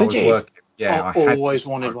when I was working. Yeah, I always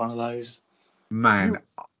wanted one of those. Man,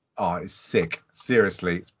 it's sick.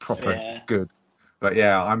 Seriously, it's proper good. But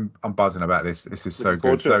yeah, I'm buzzing about this. This is so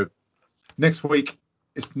good. So next week,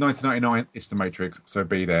 it's 1999. It's The Matrix, so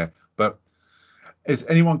be there. But has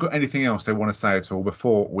anyone got anything else they want to say at all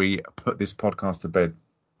before we put this podcast to bed?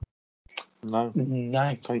 No.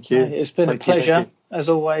 Thank you. It's been a pleasure, as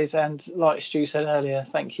always. And like Stu said earlier,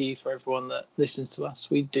 thank you for everyone that listens to us.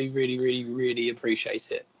 We do really, really, really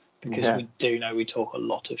appreciate it because we do know we talk a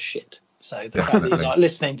lot of shit. So the fact that you like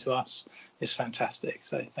listening to us is fantastic.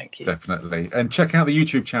 So thank you. Definitely. And check out the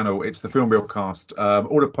YouTube channel. It's the Film Reel Cast.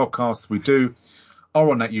 All the podcasts we do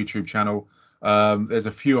are on that YouTube channel. There's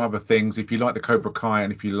a few other things. If you like the Cobra Kai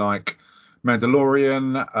and if you like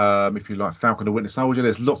Mandalorian, if you like Falcon the Winter Soldier,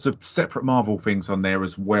 there's lots of separate Marvel things on there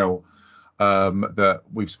as well that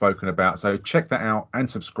we've spoken about. So check that out and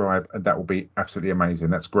subscribe, and that will be absolutely amazing.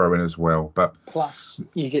 That's growing as well. But plus,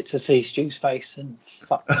 you get to see Stu's face and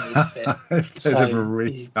fuck me his fit.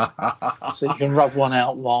 So you can rub one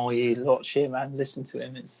out while you watch him and listen to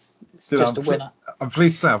him. It's just a winner. I'm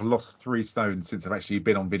pleased to say I've lost 3 stone since I've actually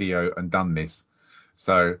been on video and done this.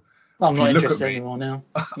 So I'm not interested anymore now.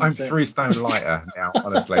 I'm 3 stone lighter now,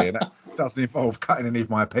 honestly, and that doesn't involve cutting any of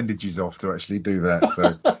my appendages off to actually do that.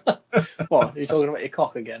 So. What, are you talking about your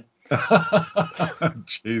cock again?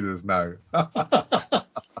 Jesus, no. But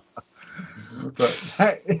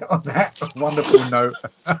on that wonderful note,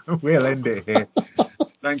 we'll end it here.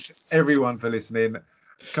 Thanks everyone for listening.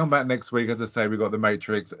 Come back next week. As I say, we've got The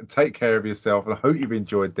Matrix. Take care of yourself. I hope you've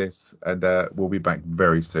enjoyed this, and we'll be back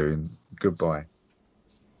very soon. Goodbye.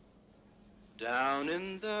 Down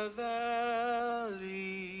in the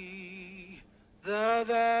valley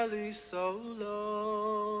so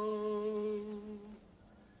low,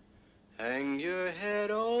 hang your head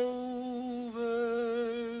over,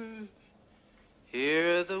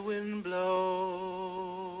 hear the wind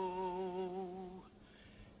blow,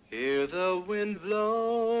 hear the wind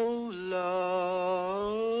blow, love.